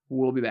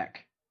 We'll be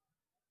back.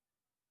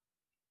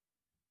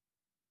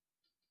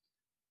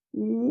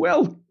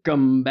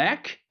 Welcome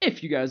back.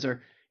 If you guys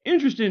are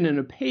interested in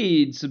a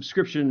paid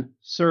subscription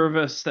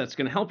service that's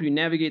going to help you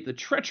navigate the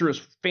treacherous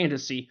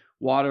fantasy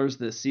waters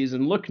this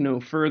season, look no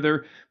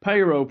further.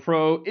 Pyro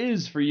Pro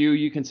is for you.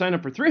 You can sign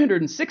up for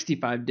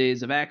 365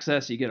 days of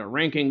access. You get our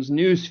rankings,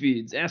 news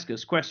feeds, ask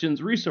us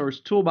questions, resource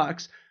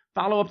toolbox,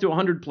 follow up to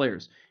 100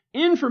 players.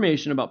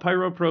 Information about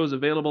Pyro Pro is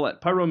available at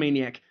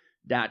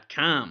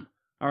pyromaniac.com.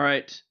 All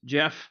right,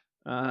 Jeff,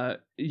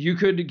 you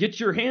could get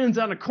your hands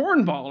on a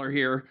cornballer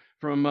here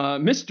from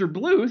Mr.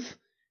 Bluth.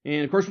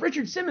 And, of course,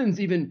 Richard Simmons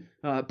even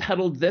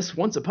peddled this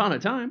once upon a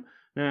time.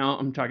 Now,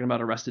 I'm talking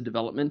about Arrested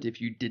Development,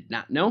 if you did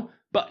not know.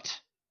 But,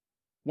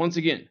 once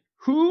again,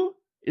 who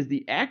is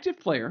the active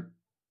player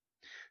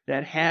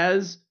that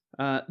has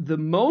the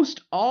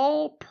most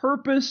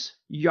all-purpose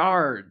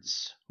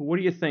yards? What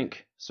do you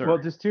think, sir? Well,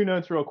 just two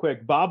notes real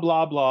quick. Bob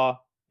Blah Blah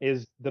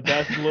is the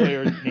best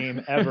lawyer's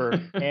name ever.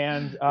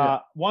 And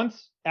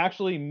once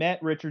actually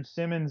met Richard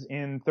Simmons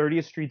in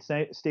 30th Street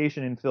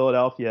Station in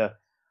Philadelphia.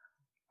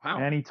 Wow.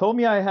 And he told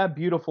me I have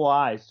beautiful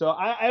eyes. So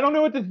I don't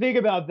know what to think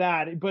about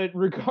that. But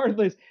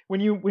regardless,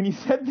 when you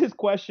said this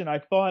question, I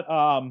thought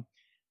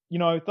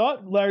I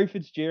thought Larry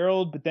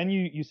Fitzgerald, but then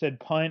you said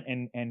punt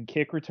and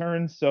kick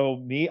returns.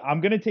 So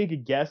I'm gonna take a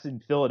guess in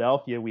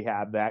Philadelphia we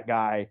have that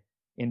guy.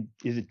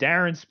 Is it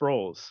Darren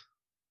Sproles?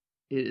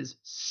 It is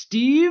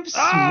Steve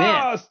Smith.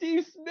 Oh,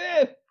 Steve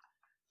Smith.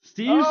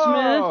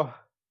 Smith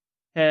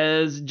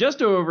has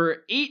just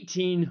over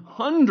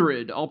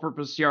 1,800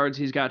 all-purpose yards.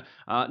 He's got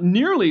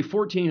nearly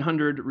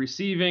 1,400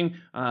 receiving,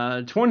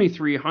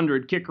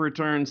 2,300 kick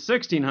returns,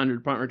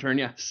 1,600 punt return.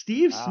 Yeah,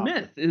 Steve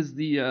Smith is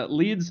the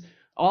leads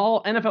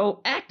all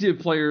NFL active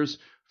players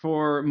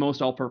for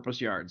most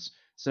all-purpose yards.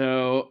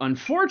 So,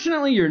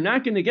 unfortunately, you're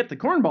not going to get the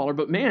cornballer,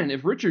 but man,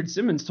 if Richard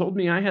Simmons told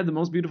me I had the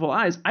most beautiful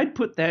eyes, I'd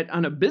put that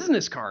on a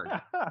business card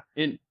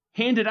and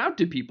hand it out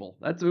to people.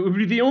 It would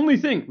be the only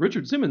thing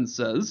Richard Simmons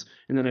says,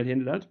 and then I'd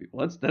hand it out to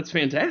people. That's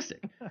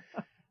fantastic.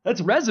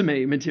 That's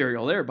resume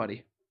material there,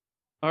 buddy.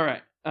 All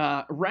right.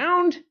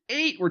 Round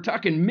 8, we're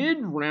talking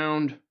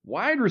mid-round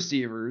wide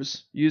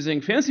receivers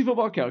using Fantasy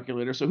Football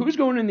Calculator. So who's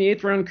going in the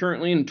 8th round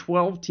currently in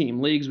 12-team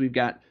leagues? We've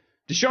got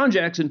Deshaun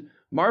Jackson,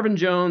 Marvin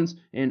Jones,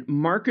 and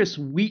Marcus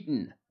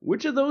Wheaton.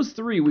 Which of those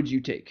three would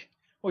you take?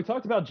 Well, we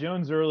talked about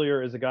Jones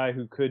earlier as a guy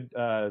who could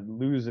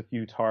lose a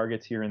few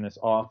targets here in this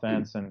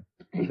offense, and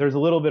there's a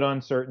little bit of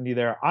uncertainty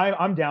there.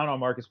 I'm down on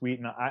Marcus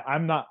Wheaton.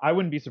 I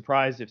wouldn't be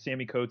surprised if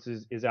Sammy Coates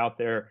is out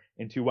there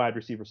in 2 wide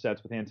receiver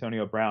sets with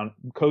Antonio Brown.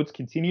 Coates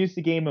continues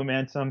to gain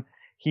momentum.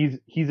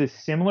 He's a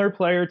similar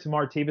player to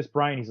Martavis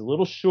Bryant. He's a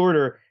little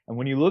shorter, and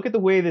when you look at the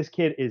way this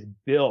kid is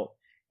built,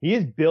 he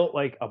is built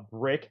like a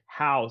brick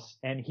house,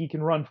 and he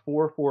can run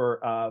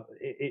 4.4.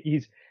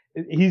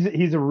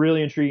 He's a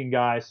really intriguing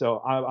guy. So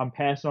I'm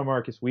passing on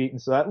Marcus Wheaton.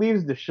 So that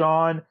leaves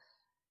Deshaun.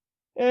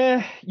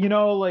 You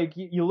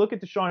look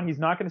at Deshaun, he's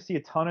not going to see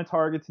a ton of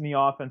targets in the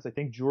offense. I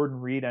think Jordan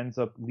Reed ends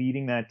up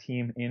leading that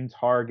team in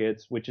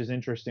targets, which is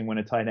interesting when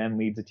a tight end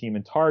leads a team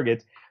in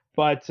targets.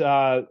 But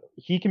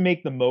he can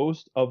make the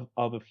most of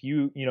a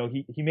few.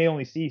 He may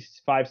only see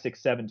 5,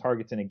 6, 7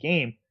 targets in a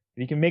game,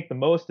 but he can make the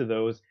most of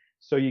those.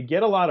 So you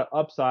get a lot of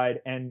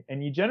upside, and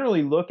you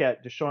generally look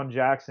at Deshaun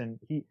Jackson.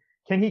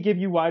 Can he give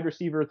you wide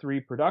receiver 3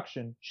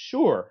 production?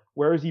 Sure.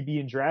 Where is he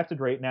being drafted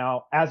right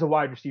now as a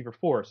wide receiver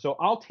 4? So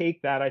I'll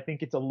take that. I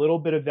think it's a little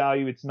bit of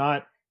value. It's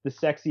not the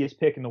sexiest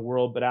pick in the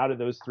world, but out of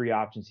those 3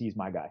 options, he's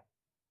my guy.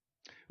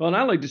 Well, and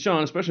I like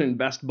Deshaun, especially in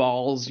best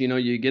balls.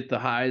 You get the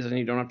highs and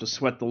you don't have to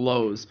sweat the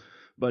lows.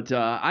 But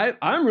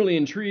I'm really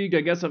intrigued.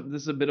 I guess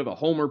this is a bit of a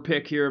homer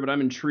pick here, but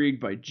I'm intrigued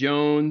by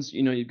Jones.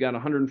 You've got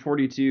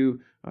 142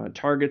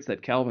 targets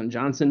that Calvin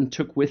Johnson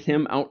took with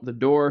him out the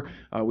door.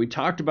 We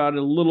talked about it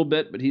a little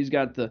bit, but he's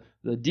got the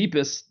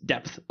deepest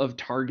depth of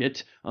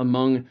target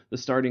among the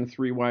starting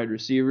 3 wide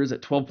receivers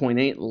at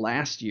 12.8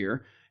 last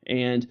year.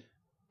 And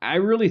I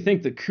really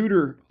think the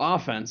Cooter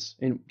offense,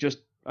 and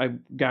I've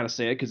got to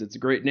say it because it's a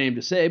great name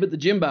to say, but the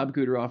Jim Bob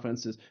Cooter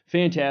offense is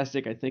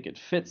fantastic. I think it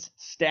fits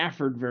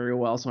Stafford very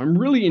well. So I'm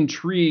really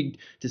intrigued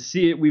to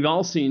see it. We've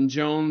all seen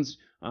Jones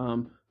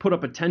put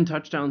up a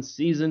 10-touchdown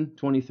season,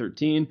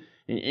 2013.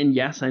 And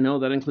yes, I know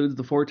that includes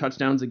the 4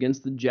 touchdowns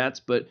against the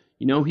Jets, but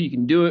he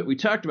can do it. We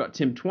talked about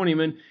Tim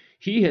Twentyman.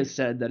 He has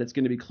said that it's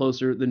going to be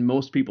closer than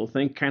most people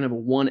think, kind of a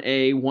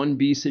 1A,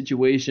 1B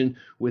situation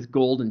with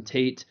Gold and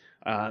Tate.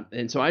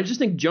 And so I just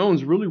think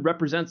Jones really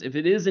represents, if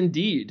it is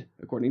indeed,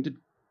 according to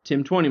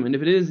Tim Twentyman,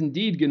 if it is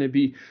indeed going to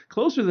be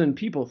closer than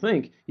people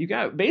think, you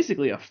got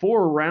basically a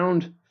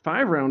 4-round,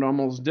 5-round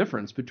almost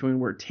difference between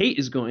where Tate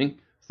is going,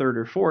 3rd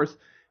or 4th,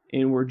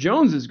 and where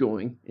Jones is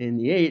going in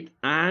the 8th.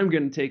 I'm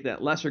going to take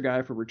that lesser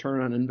guy for return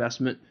on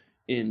investment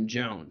in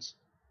Jones.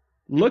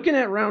 Looking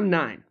at round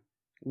 9,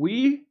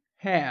 we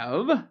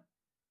have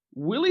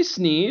Willie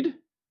Snead,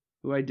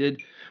 who I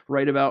did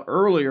write about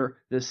earlier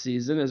this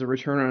season as a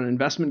return on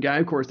investment guy.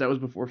 Of course, that was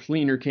before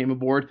Fleener came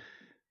aboard.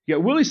 You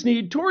got Willie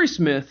Snead, Torrey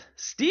Smith,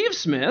 Steve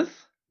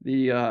Smith,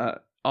 the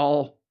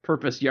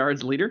all-purpose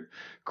yards leader,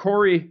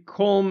 Corey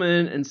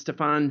Coleman, and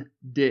Stephon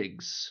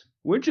Diggs.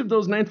 Which of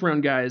those 9th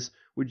round guys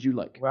would you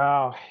like?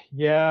 Wow.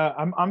 Yeah,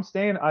 I'm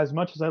staying, as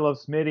much as I love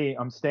Smitty,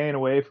 I'm staying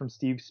away from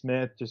Steve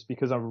Smith just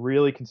because I'm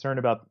really concerned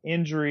about the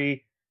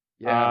injury.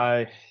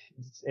 Yeah.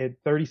 At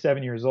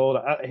 37 years old,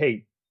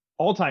 hey,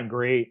 all-time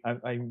great.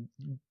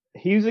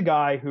 He's a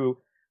guy who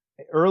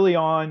early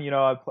on,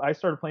 I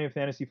started playing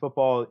fantasy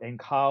football in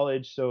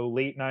college, so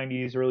late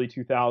 90s, early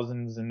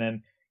 2000s, and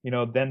then,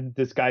 then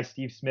this guy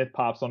Steve Smith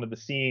pops onto the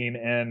scene,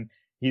 and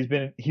he's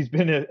been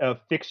a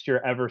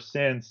fixture ever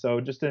since. So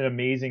just an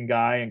amazing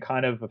guy and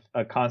kind of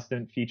a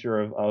constant feature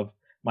of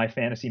my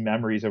fantasy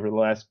memories over the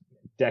last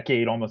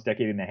decade, almost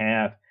decade and a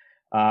half.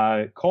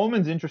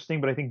 Coleman's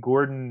interesting, but I think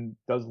Gordon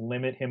does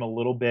limit him a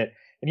little bit.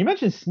 And you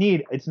mentioned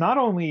Snead. It's not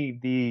only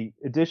the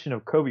addition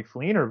of Kobe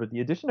Fleener, but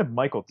the addition of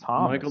Michael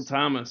Thomas. Michael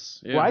Thomas,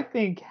 yeah. Who I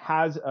think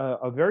has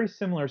a very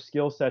similar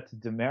skill set to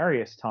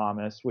Demaryius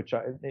Thomas, which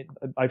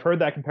I've heard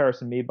that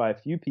comparison made by a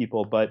few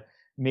people, but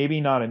maybe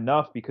not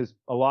enough, because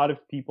a lot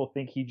of people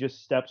think he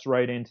just steps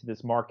right into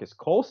this Marcus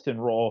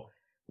Colston role,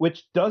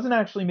 which doesn't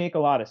actually make a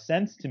lot of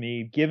sense to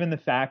me, given the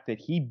fact that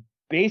he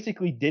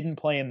basically didn't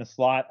play in the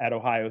slot at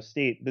Ohio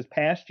State. This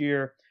past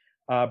year,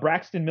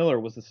 Braxton Miller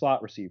was the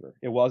slot receiver.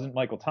 It wasn't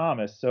Michael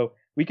Thomas. So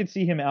we could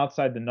see him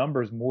outside the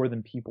numbers more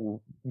than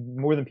people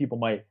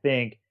might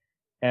think.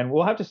 And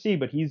we'll have to see,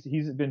 but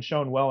he's been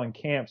shown well in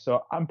camp.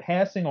 So I'm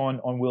passing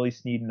on Willie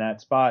Snead in that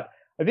spot.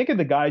 I think of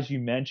the guys you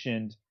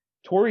mentioned,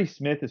 Torrey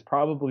Smith is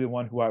probably the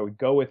one who I would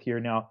go with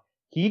here. Now,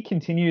 he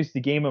continues to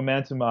gain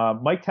momentum.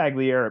 Mike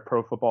Tagliere at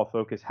Pro Football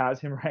Focus has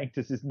him ranked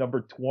as his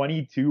number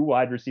 22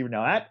 wide receiver.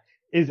 Now, that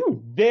is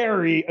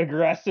very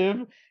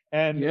aggressive.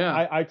 And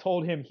yeah. I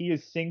told him he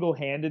has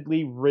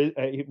single-handedly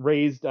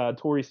raised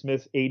Torrey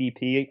Smith's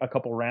ADP a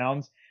couple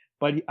rounds.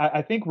 But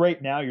I think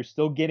right now you're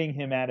still getting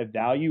him at a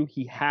value.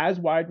 He has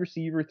wide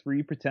receiver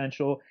 3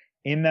 potential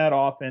in that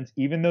offense,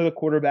 even though the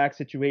quarterback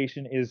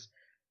situation is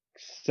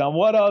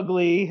somewhat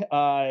ugly.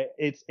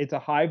 It's a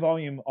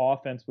high-volume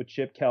offense with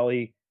Chip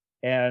Kelly.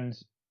 And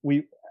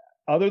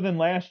other than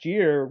last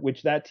year,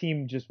 which that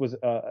team just was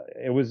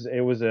it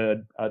was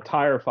a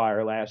tire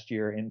fire last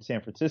year in San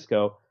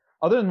Francisco.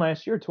 Other than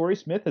last year, Torrey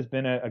Smith has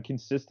been a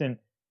consistent,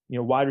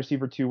 wide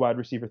receiver 2, wide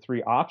receiver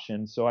 3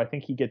 option. So I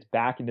think he gets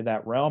back into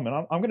that realm, and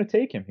I'm going to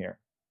take him here.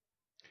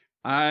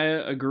 I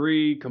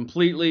agree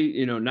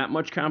completely. Not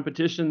much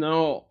competition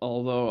though.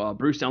 Although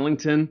Bruce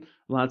Ellington,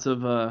 lots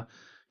of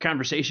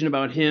conversation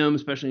about him,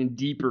 especially in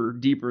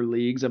deeper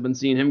leagues. I've been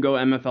seeing him go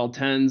MFL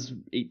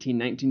 10s, 18,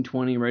 19,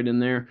 20, right in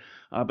there.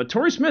 But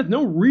Torrey Smith,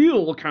 no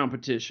real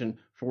competition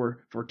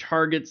for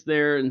targets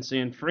there in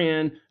San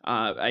Fran.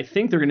 I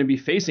think they're going to be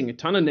facing a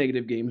ton of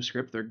negative game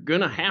script. They're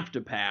going to have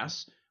to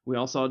pass. We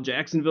all saw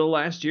Jacksonville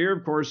last year.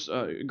 Of course,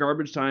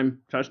 garbage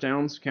time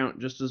touchdowns count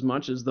just as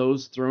much as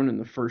those thrown in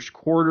the first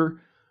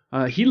quarter.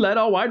 He led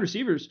all wide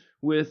receivers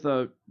with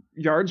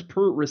yards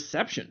per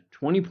reception,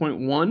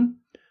 20.1.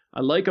 I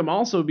like him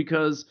also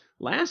because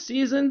last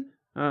season,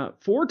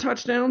 4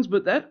 touchdowns,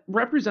 but that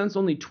represents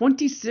only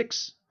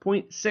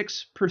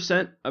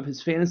 26.6% of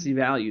his fantasy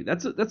value.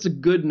 That's a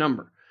good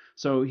number.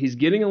 So he's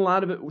getting a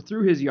lot of it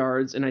through his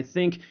yards, and I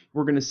think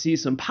we're going to see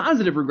some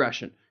positive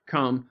regression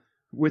come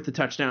with the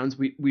touchdowns.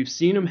 We've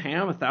seen him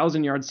have a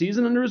 1,000-yard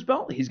season under his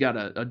belt. He's got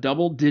a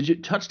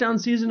double-digit touchdown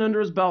season under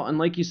his belt, and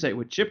like you say,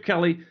 with Chip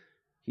Kelly,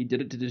 he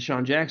did it to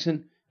Deshaun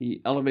Jackson.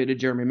 He elevated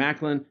Jeremy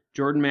Maclin,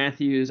 Jordan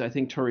Matthews. I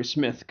think Torrey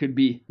Smith could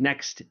be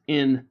next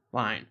in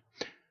line.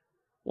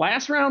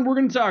 Last round we're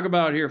going to talk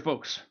about here,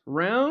 folks.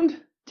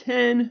 Round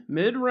 10,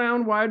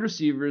 mid-round wide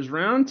receivers.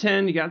 Round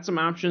 10, you got some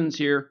options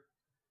here.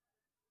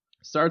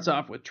 Starts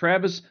off with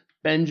Travis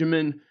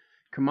Benjamin,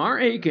 Kamar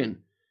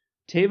Aiken,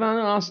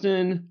 Tavon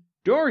Austin,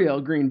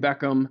 Dorial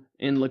Green-Beckham,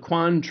 and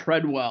Laquan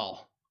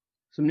Treadwell.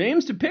 Some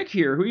names to pick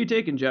here. Who are you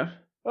taking, Jeff?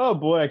 Oh,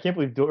 boy, I can't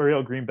believe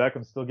Dorial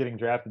Green-Beckham's still getting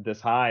drafted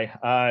this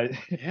high.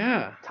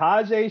 Yeah.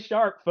 Tajay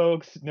Sharp,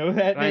 folks. Know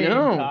that name. I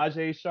know.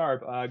 Tajay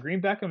Sharp.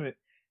 Green-Beckham,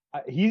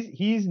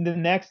 he's the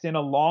next in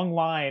a long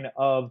line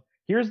of,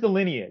 here's the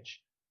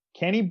lineage.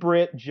 Kenny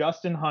Britt,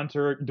 Justin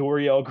Hunter,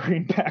 Dorial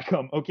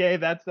Green-Beckham. Okay,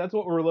 that's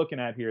what we're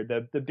looking at here.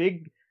 The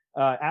big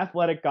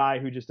athletic guy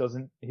who just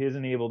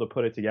isn't able to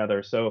put it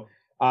together. So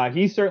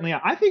he's certainly,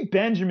 I think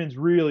Benjamin's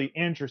really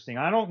interesting.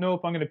 I don't know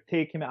if I'm going to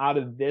take him out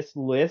of this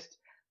list,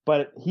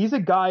 but he's a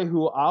guy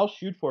who I'll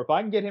shoot for. If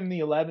I can get him in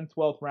the 11th,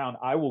 12th round,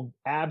 I will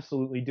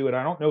absolutely do it.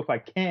 I don't know if I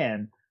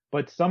can,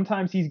 but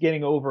sometimes he's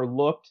getting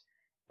overlooked,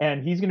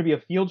 and he's going to be a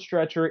field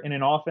stretcher in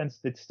an offense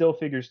that still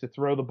figures to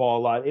throw the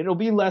ball a lot. It'll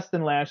be less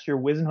than last year.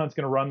 Wisenhunt's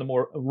going to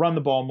run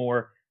the ball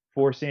more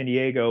for San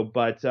Diego,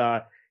 but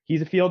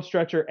he's a field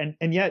stretcher.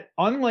 And yet,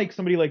 unlike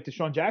somebody like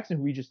Deshaun Jackson,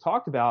 who we just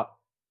talked about,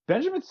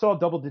 Benjamin saw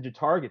double-digit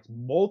targets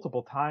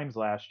multiple times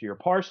last year,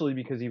 partially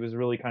because he was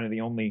really kind of the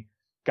only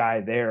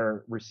guy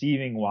there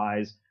receiving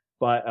wise,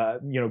 but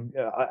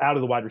out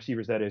of the wide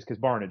receivers, that is, because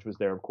Barnage was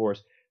there, of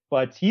course.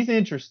 But he's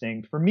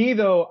interesting. For me,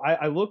 though,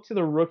 I look to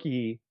the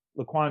rookie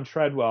Laquan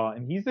Treadwell,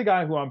 and he's the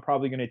guy who I'm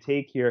probably going to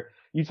take here.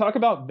 You talk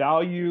about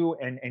value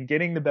and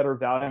getting the better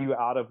value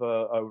out of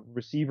a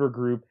receiver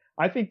group.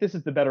 I think this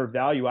is the better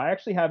value. I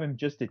actually have him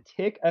just a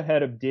tick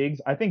ahead of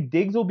Diggs. I think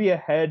Diggs will be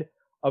ahead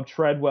of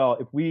Treadwell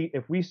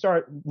if we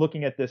start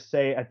looking at this,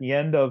 say, at the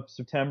end of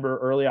September,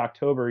 early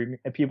October,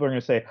 and people are going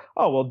to say,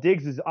 oh, well,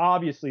 Diggs is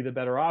obviously the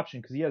better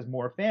option because he has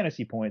more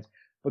fantasy points.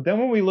 But then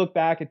when we look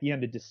back at the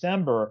end of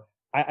December,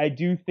 I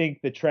do think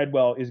that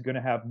Treadwell is going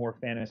to have more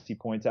fantasy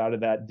points out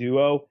of that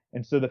duo.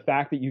 And so the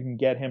fact that you can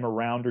get him a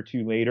round or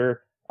two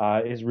later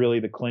is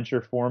really the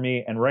clincher for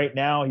me. And right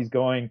now he's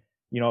going,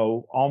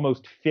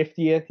 almost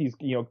 50th. He's,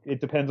 it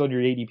depends on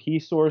your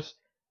ADP source,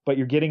 but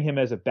you're getting him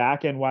as a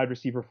back end wide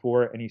receiver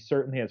 4, and he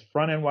certainly has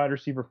front end wide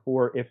receiver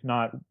 4, if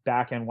not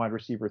back end wide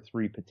receiver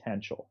 3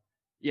 potential.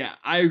 Yeah,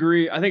 I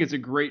agree. I think it's a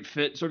great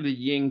fit, sort of the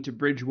yin to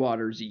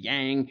Bridgewater's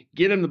yang.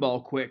 Get him the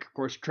ball quick. Of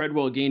course,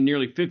 Treadwell gained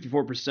nearly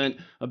 54%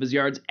 of his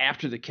yards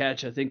after the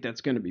catch. I think that's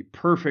going to be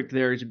perfect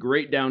there. He's a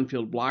great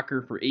downfield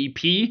blocker for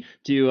AP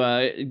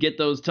to get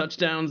those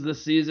touchdowns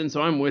this season,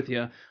 so I'm with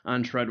you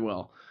on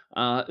Treadwell.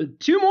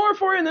 2 more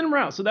for you, and then we're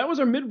out. So that was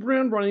our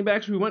mid-round running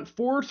backs. We went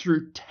 4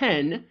 through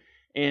 10.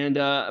 And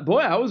boy,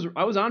 I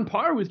was on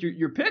par with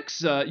your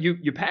picks.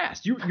 You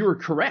passed. You were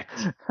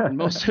correct in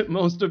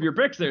most of your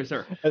picks there,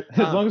 sir. As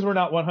long as we're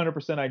not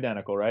 100%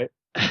 identical, right?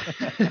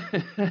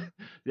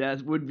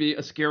 That would be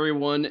a scary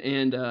one,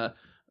 and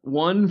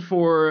one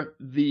for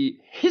the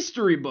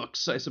history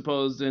books, I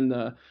suppose. In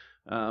the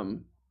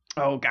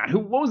oh god,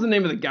 what was the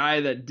name of the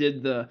guy that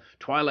did the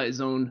Twilight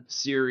Zone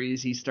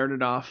series? He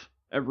started off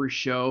every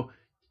show.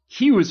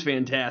 He was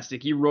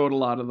fantastic. He wrote a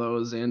lot of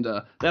those, and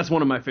that's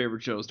one of my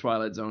favorite shows,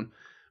 Twilight Zone.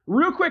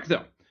 Real quick,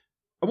 though,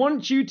 I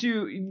want you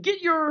to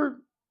get your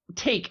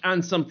take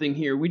on something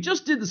here. We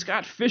just did the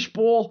Scott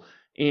Fishbowl,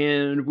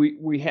 and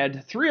we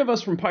had 3 of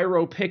us from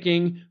Pyro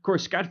picking. Of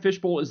course, Scott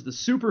Fishbowl is the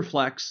super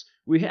flex.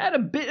 We had a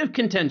bit of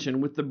contention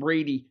with the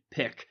Brady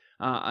pick.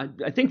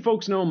 I think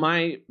folks know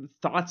my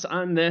thoughts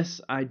on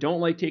this. I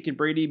don't like taking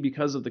Brady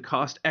because of the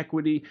cost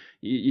equity.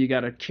 You got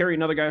to carry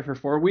another guy for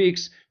 4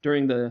 weeks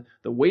during the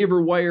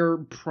waiver wire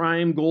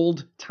prime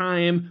gold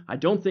time. I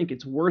don't think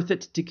it's worth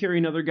it to carry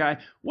another guy.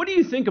 What do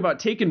you think about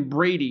taking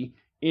Brady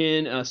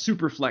in a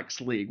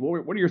Superflex league?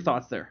 What are your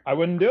thoughts there? I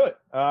wouldn't do it.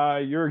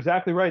 You're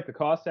exactly right. The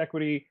cost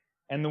equity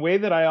and the way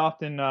that I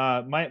often,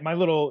 my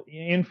little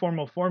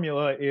informal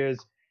formula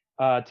is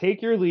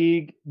take your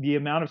league, the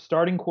amount of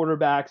starting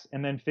quarterbacks,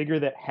 and then figure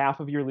that half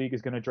of your league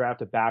is going to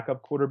draft a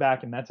backup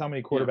quarterback, and that's how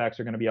many quarterbacks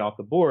are going to be off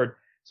the board.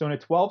 So in a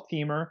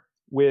 12-teamer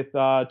with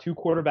 2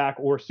 quarterback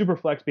or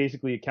Superflex,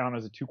 basically count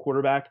as a 2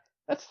 quarterback,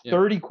 that's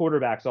 30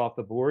 quarterbacks off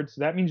the board.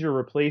 So that means your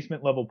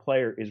replacement level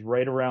player is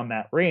right around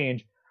that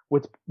range,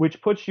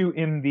 which puts you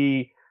in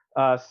the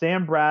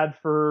Sam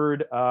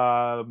Bradford,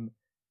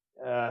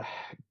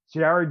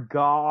 Jared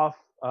Goff,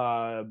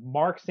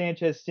 Mark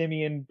Sanchez,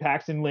 Simeon,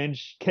 Paxton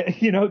Lynch,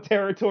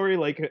 territory.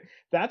 Like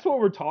that's what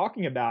we're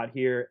talking about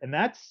here. And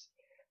that's,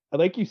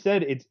 like you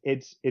said,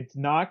 it's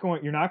not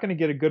going, you're not going to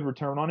get a good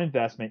return on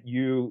investment.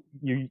 You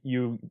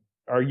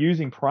are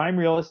using prime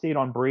real estate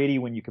on Brady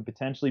when you could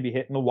potentially be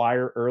hitting the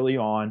wire early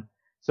on.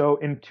 So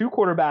in 2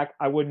 quarterback,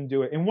 I wouldn't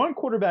do it. In 1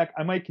 quarterback,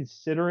 I might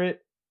consider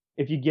it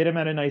if you get him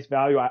at a nice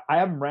value. I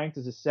have him ranked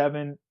as a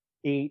 7-8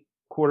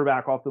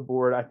 quarterback off the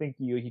board. I think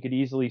he could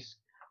easily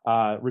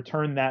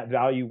return that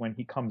value when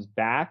he comes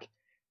back,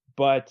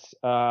 but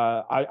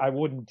I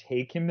wouldn't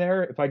take him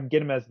there. If I can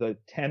get him as the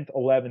 10th,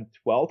 11th,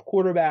 12th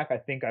quarterback, I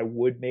think I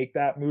would make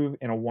that move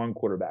in a 1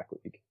 quarterback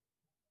league.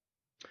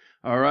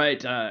 All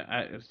right.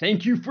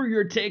 Thank you for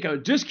your take. I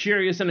was just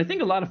curious, and I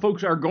think a lot of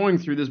folks are going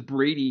through this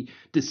Brady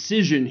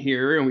decision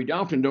here, and we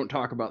often don't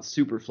talk about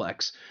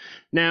Superflex.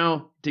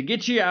 Now, to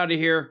get you out of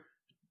here,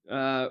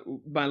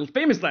 my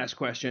famous last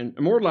question,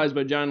 immortalized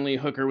by John Lee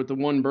Hooker with the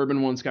 1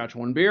 bourbon, 1 scotch,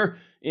 1 beer.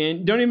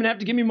 And don't even have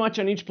to give me much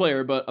on each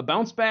player, but a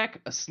bounce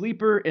back, a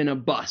sleeper, and a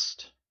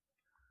bust.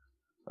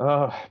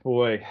 Oh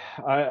boy,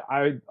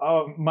 I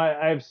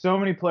have so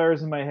many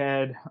players in my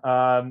head.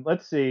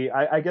 Let's see.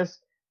 I guess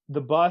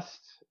the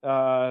bust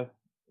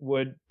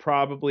would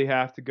probably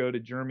have to go to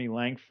Jeremy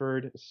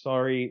Langford.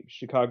 Sorry,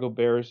 Chicago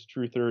Bears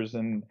truthers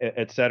and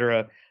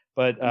etc.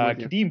 But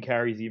Kadeem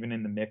Carey's even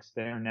in the mix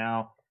there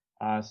now.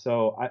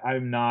 So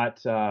I'm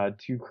not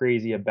too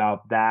crazy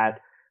about that.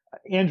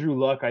 Andrew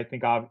Luck, I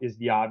think, is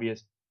the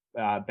obvious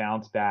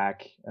bounce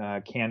back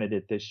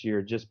candidate this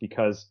year, just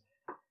because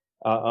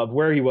of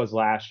where he was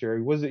last year.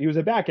 He was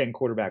a back end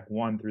quarterback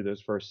 1 through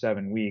those first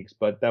 7 weeks,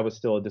 but that was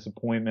still a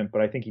disappointment.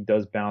 But I think he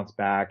does bounce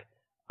back.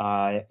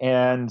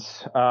 And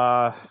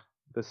the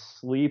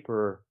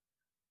sleeper,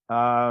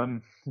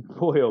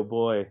 boy oh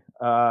boy.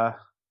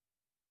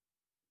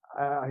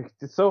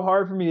 It's so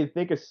hard for me to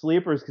think of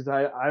sleepers because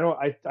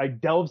I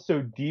delve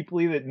so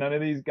deeply that none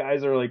of these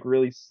guys are like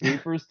really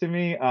sleepers to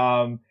me.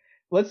 How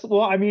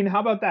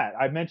about that?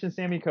 I mentioned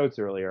Sammy Coates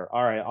earlier.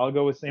 All right, I'll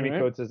go with Sammy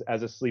Coates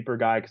as a sleeper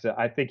guy because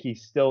I think he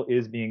still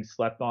is being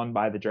slept on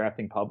by the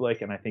drafting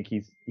public, and I think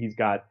he's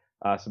got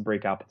some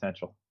breakout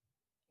potential.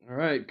 All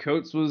right,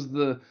 Coates was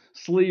the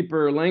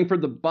sleeper,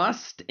 Langford the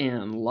bust,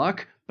 and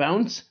Luck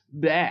bounce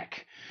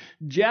back.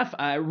 Jeff,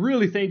 I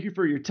really thank you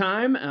for your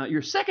time.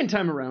 Your second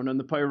time around on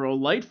the Pyro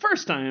Light,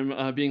 first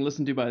time being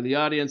listened to by the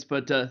audience,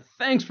 but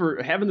thanks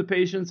for having the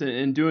patience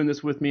and doing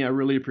this with me. I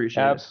really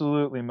appreciate it.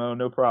 Absolutely, Mo.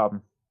 No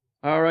problem.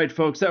 All right,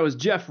 folks, that was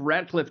Jeff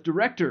Ratcliffe,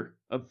 Director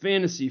of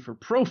Fantasy for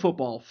Pro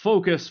Football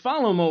Focus.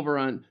 Follow him over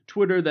on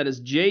Twitter. That is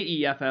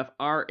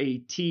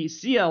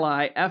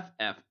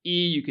JEFFRATCLIFFE.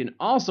 You can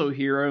also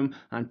hear him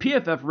on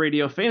PFF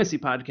Radio Fantasy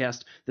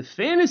Podcast, The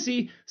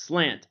Fantasy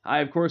Slant. I,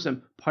 of course,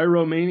 am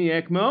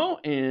Pyromaniac Mo,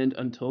 and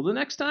until the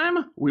next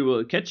time, we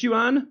will catch you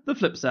on the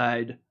flip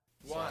side.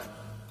 1,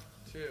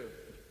 2,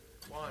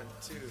 1,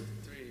 2,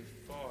 3,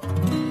 4.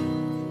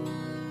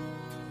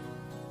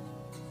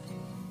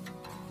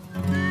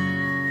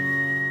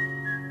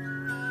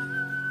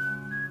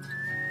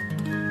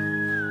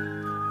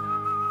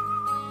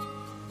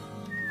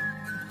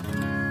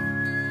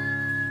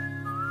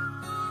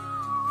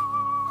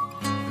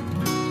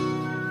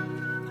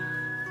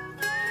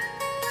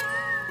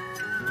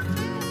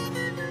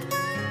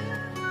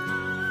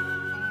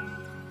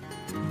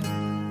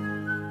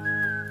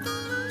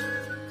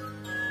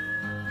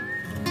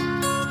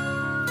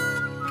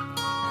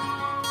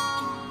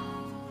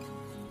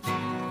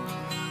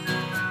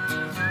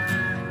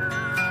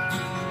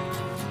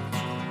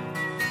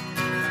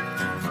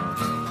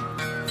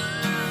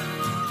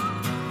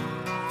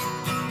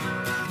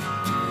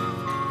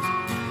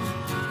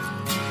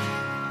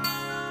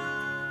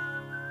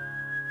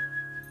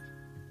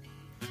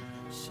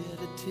 Shed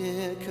a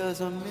tear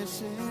 'cause I'm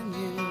missing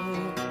you.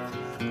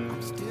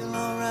 I'm still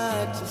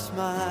alright to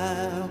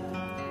smile.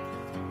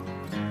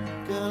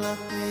 Girl, I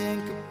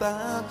think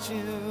about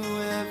you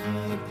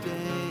every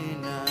day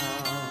now.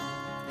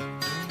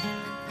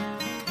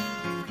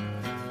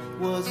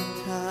 Was a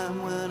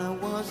time when I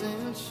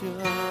wasn't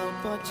sure,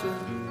 but you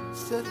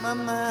set my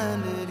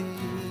mind at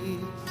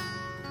ease.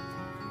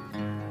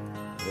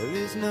 There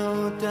is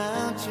no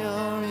doubt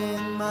you're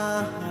in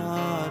my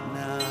heart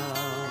now.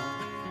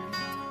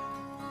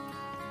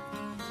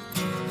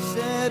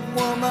 Said,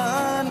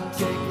 woman,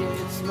 take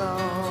it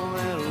slow,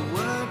 it'll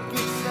work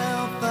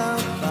itself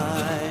out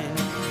fine.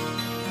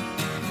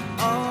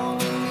 All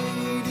we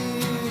need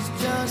is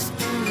just a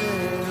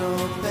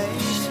little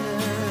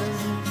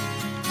patience.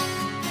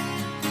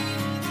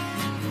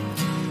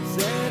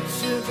 Said,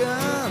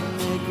 sugar,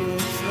 make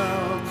it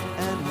slow,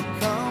 and we'll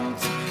come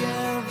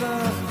together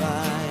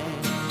fine.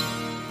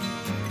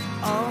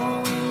 All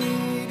we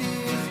need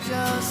is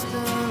just a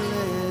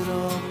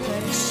little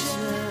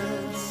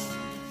patience.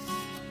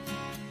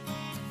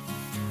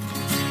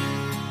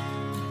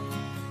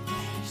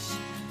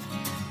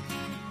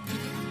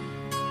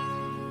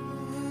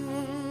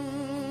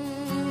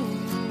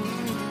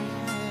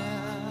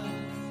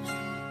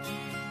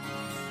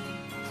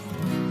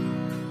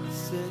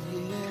 Sit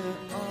here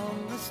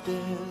on the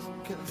stairs,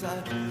 'cause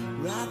I'd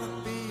rather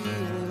be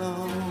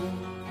alone.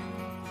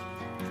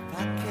 If I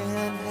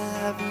can't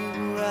have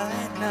you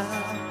right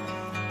now,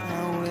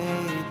 I'll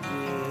wait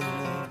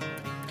there.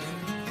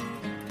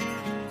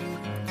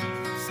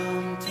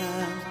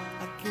 Sometimes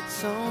I get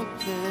so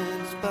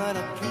tense, but I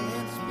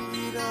can't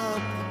speed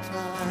up the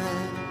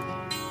time.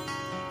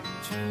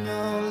 But you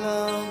know,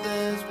 love,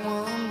 there's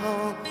one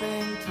more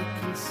thing to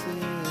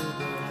consider.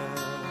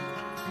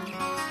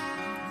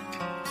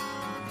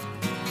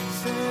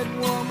 Said,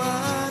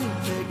 woman,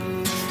 take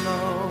it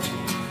slow,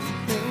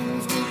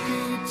 things will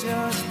be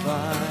just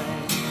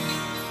fine.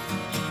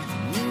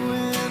 You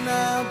and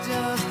I'll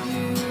just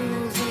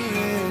use a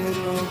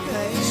little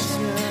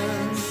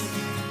patience.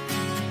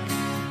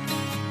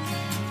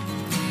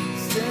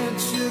 Said,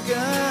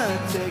 sugar,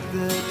 take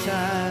the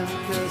time,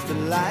 'cause the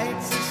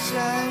lights are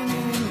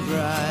shining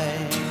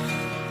bright.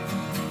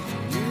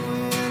 You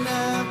and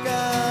I've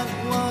got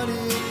what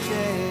it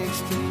takes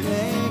to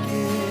make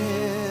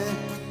it.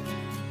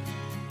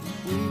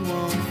 We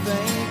won't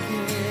fake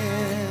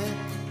it.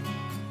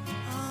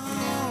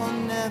 Oh,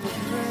 never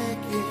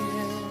break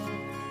it,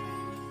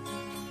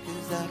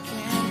 'cause I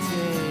can't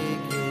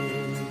take it.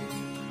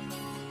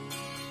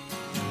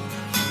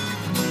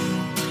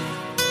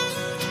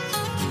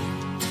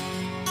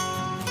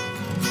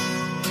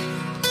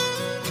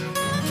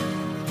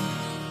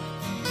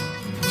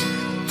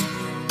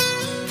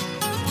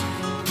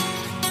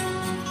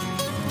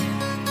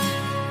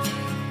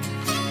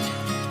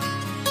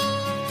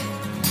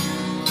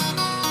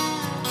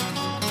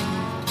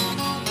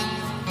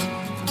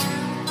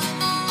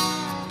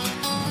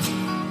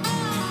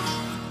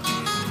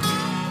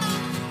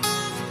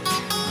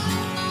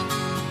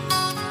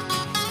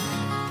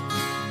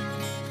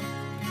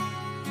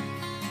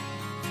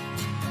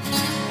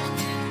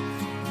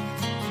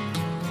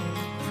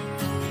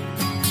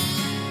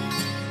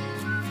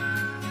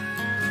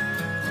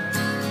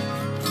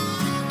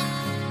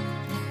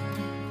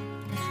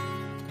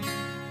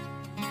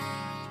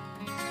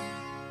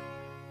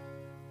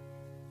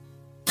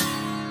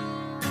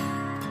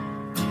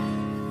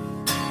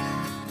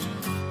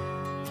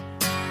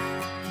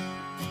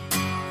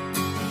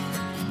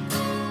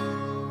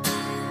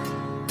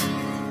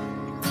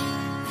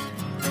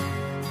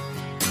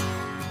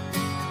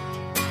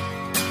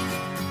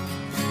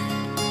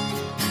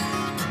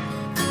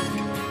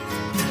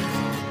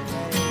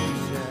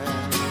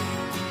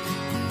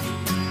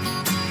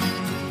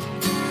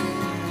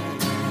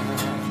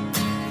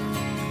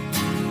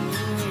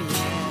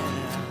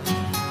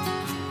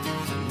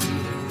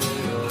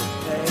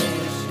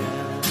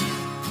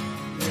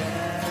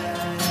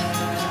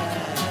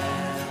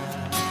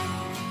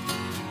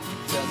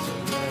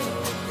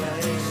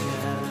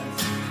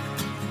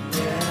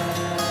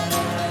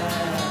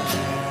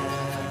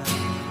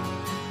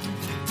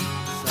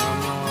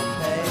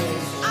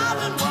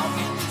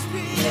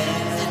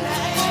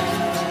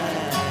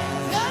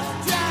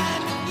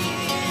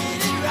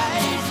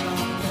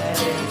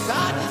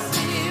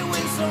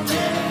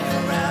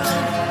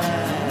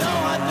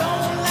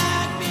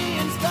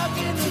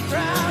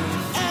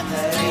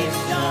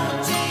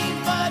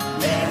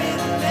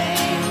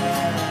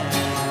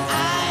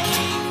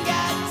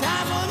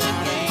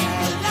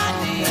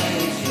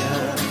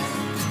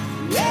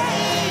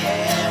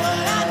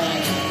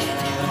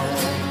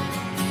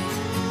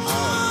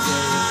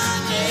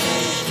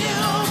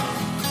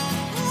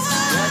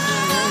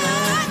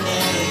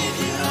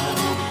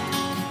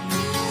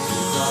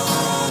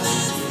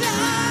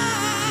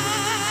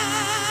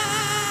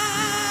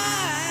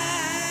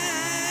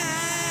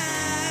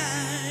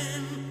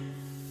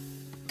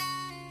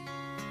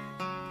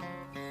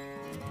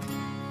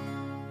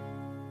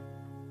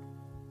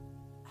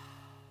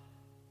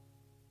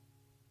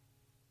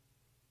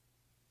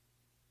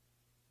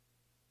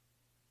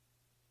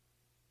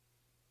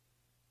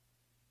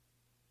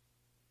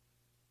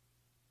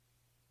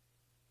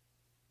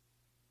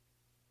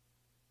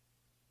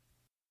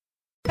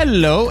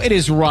 Hello, it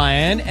is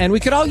Ryan, and we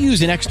could all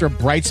use an extra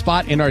bright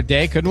spot in our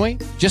day, couldn't we?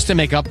 Just to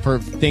make up for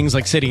things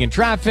like sitting in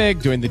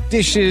traffic, doing the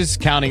dishes,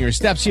 counting your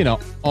steps, you know,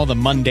 all the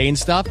mundane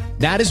stuff.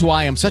 That is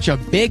why I'm such a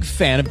big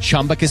fan of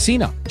Chumba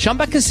Casino.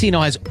 Chumba Casino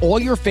has all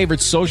your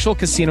favorite social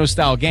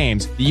casino-style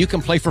games that you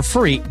can play for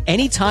free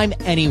anytime,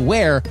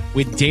 anywhere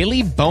with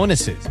daily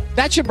bonuses.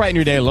 That should brighten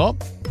your day a little.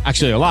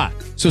 Actually, a lot.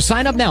 So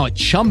sign up now at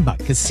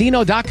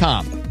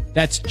ChumbaCasino.com.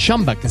 That's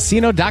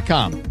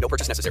ChumbaCasino.com. No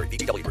purchase necessary.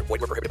 VGW Group.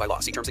 Void where prohibited by law.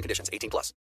 See terms and conditions. 18+.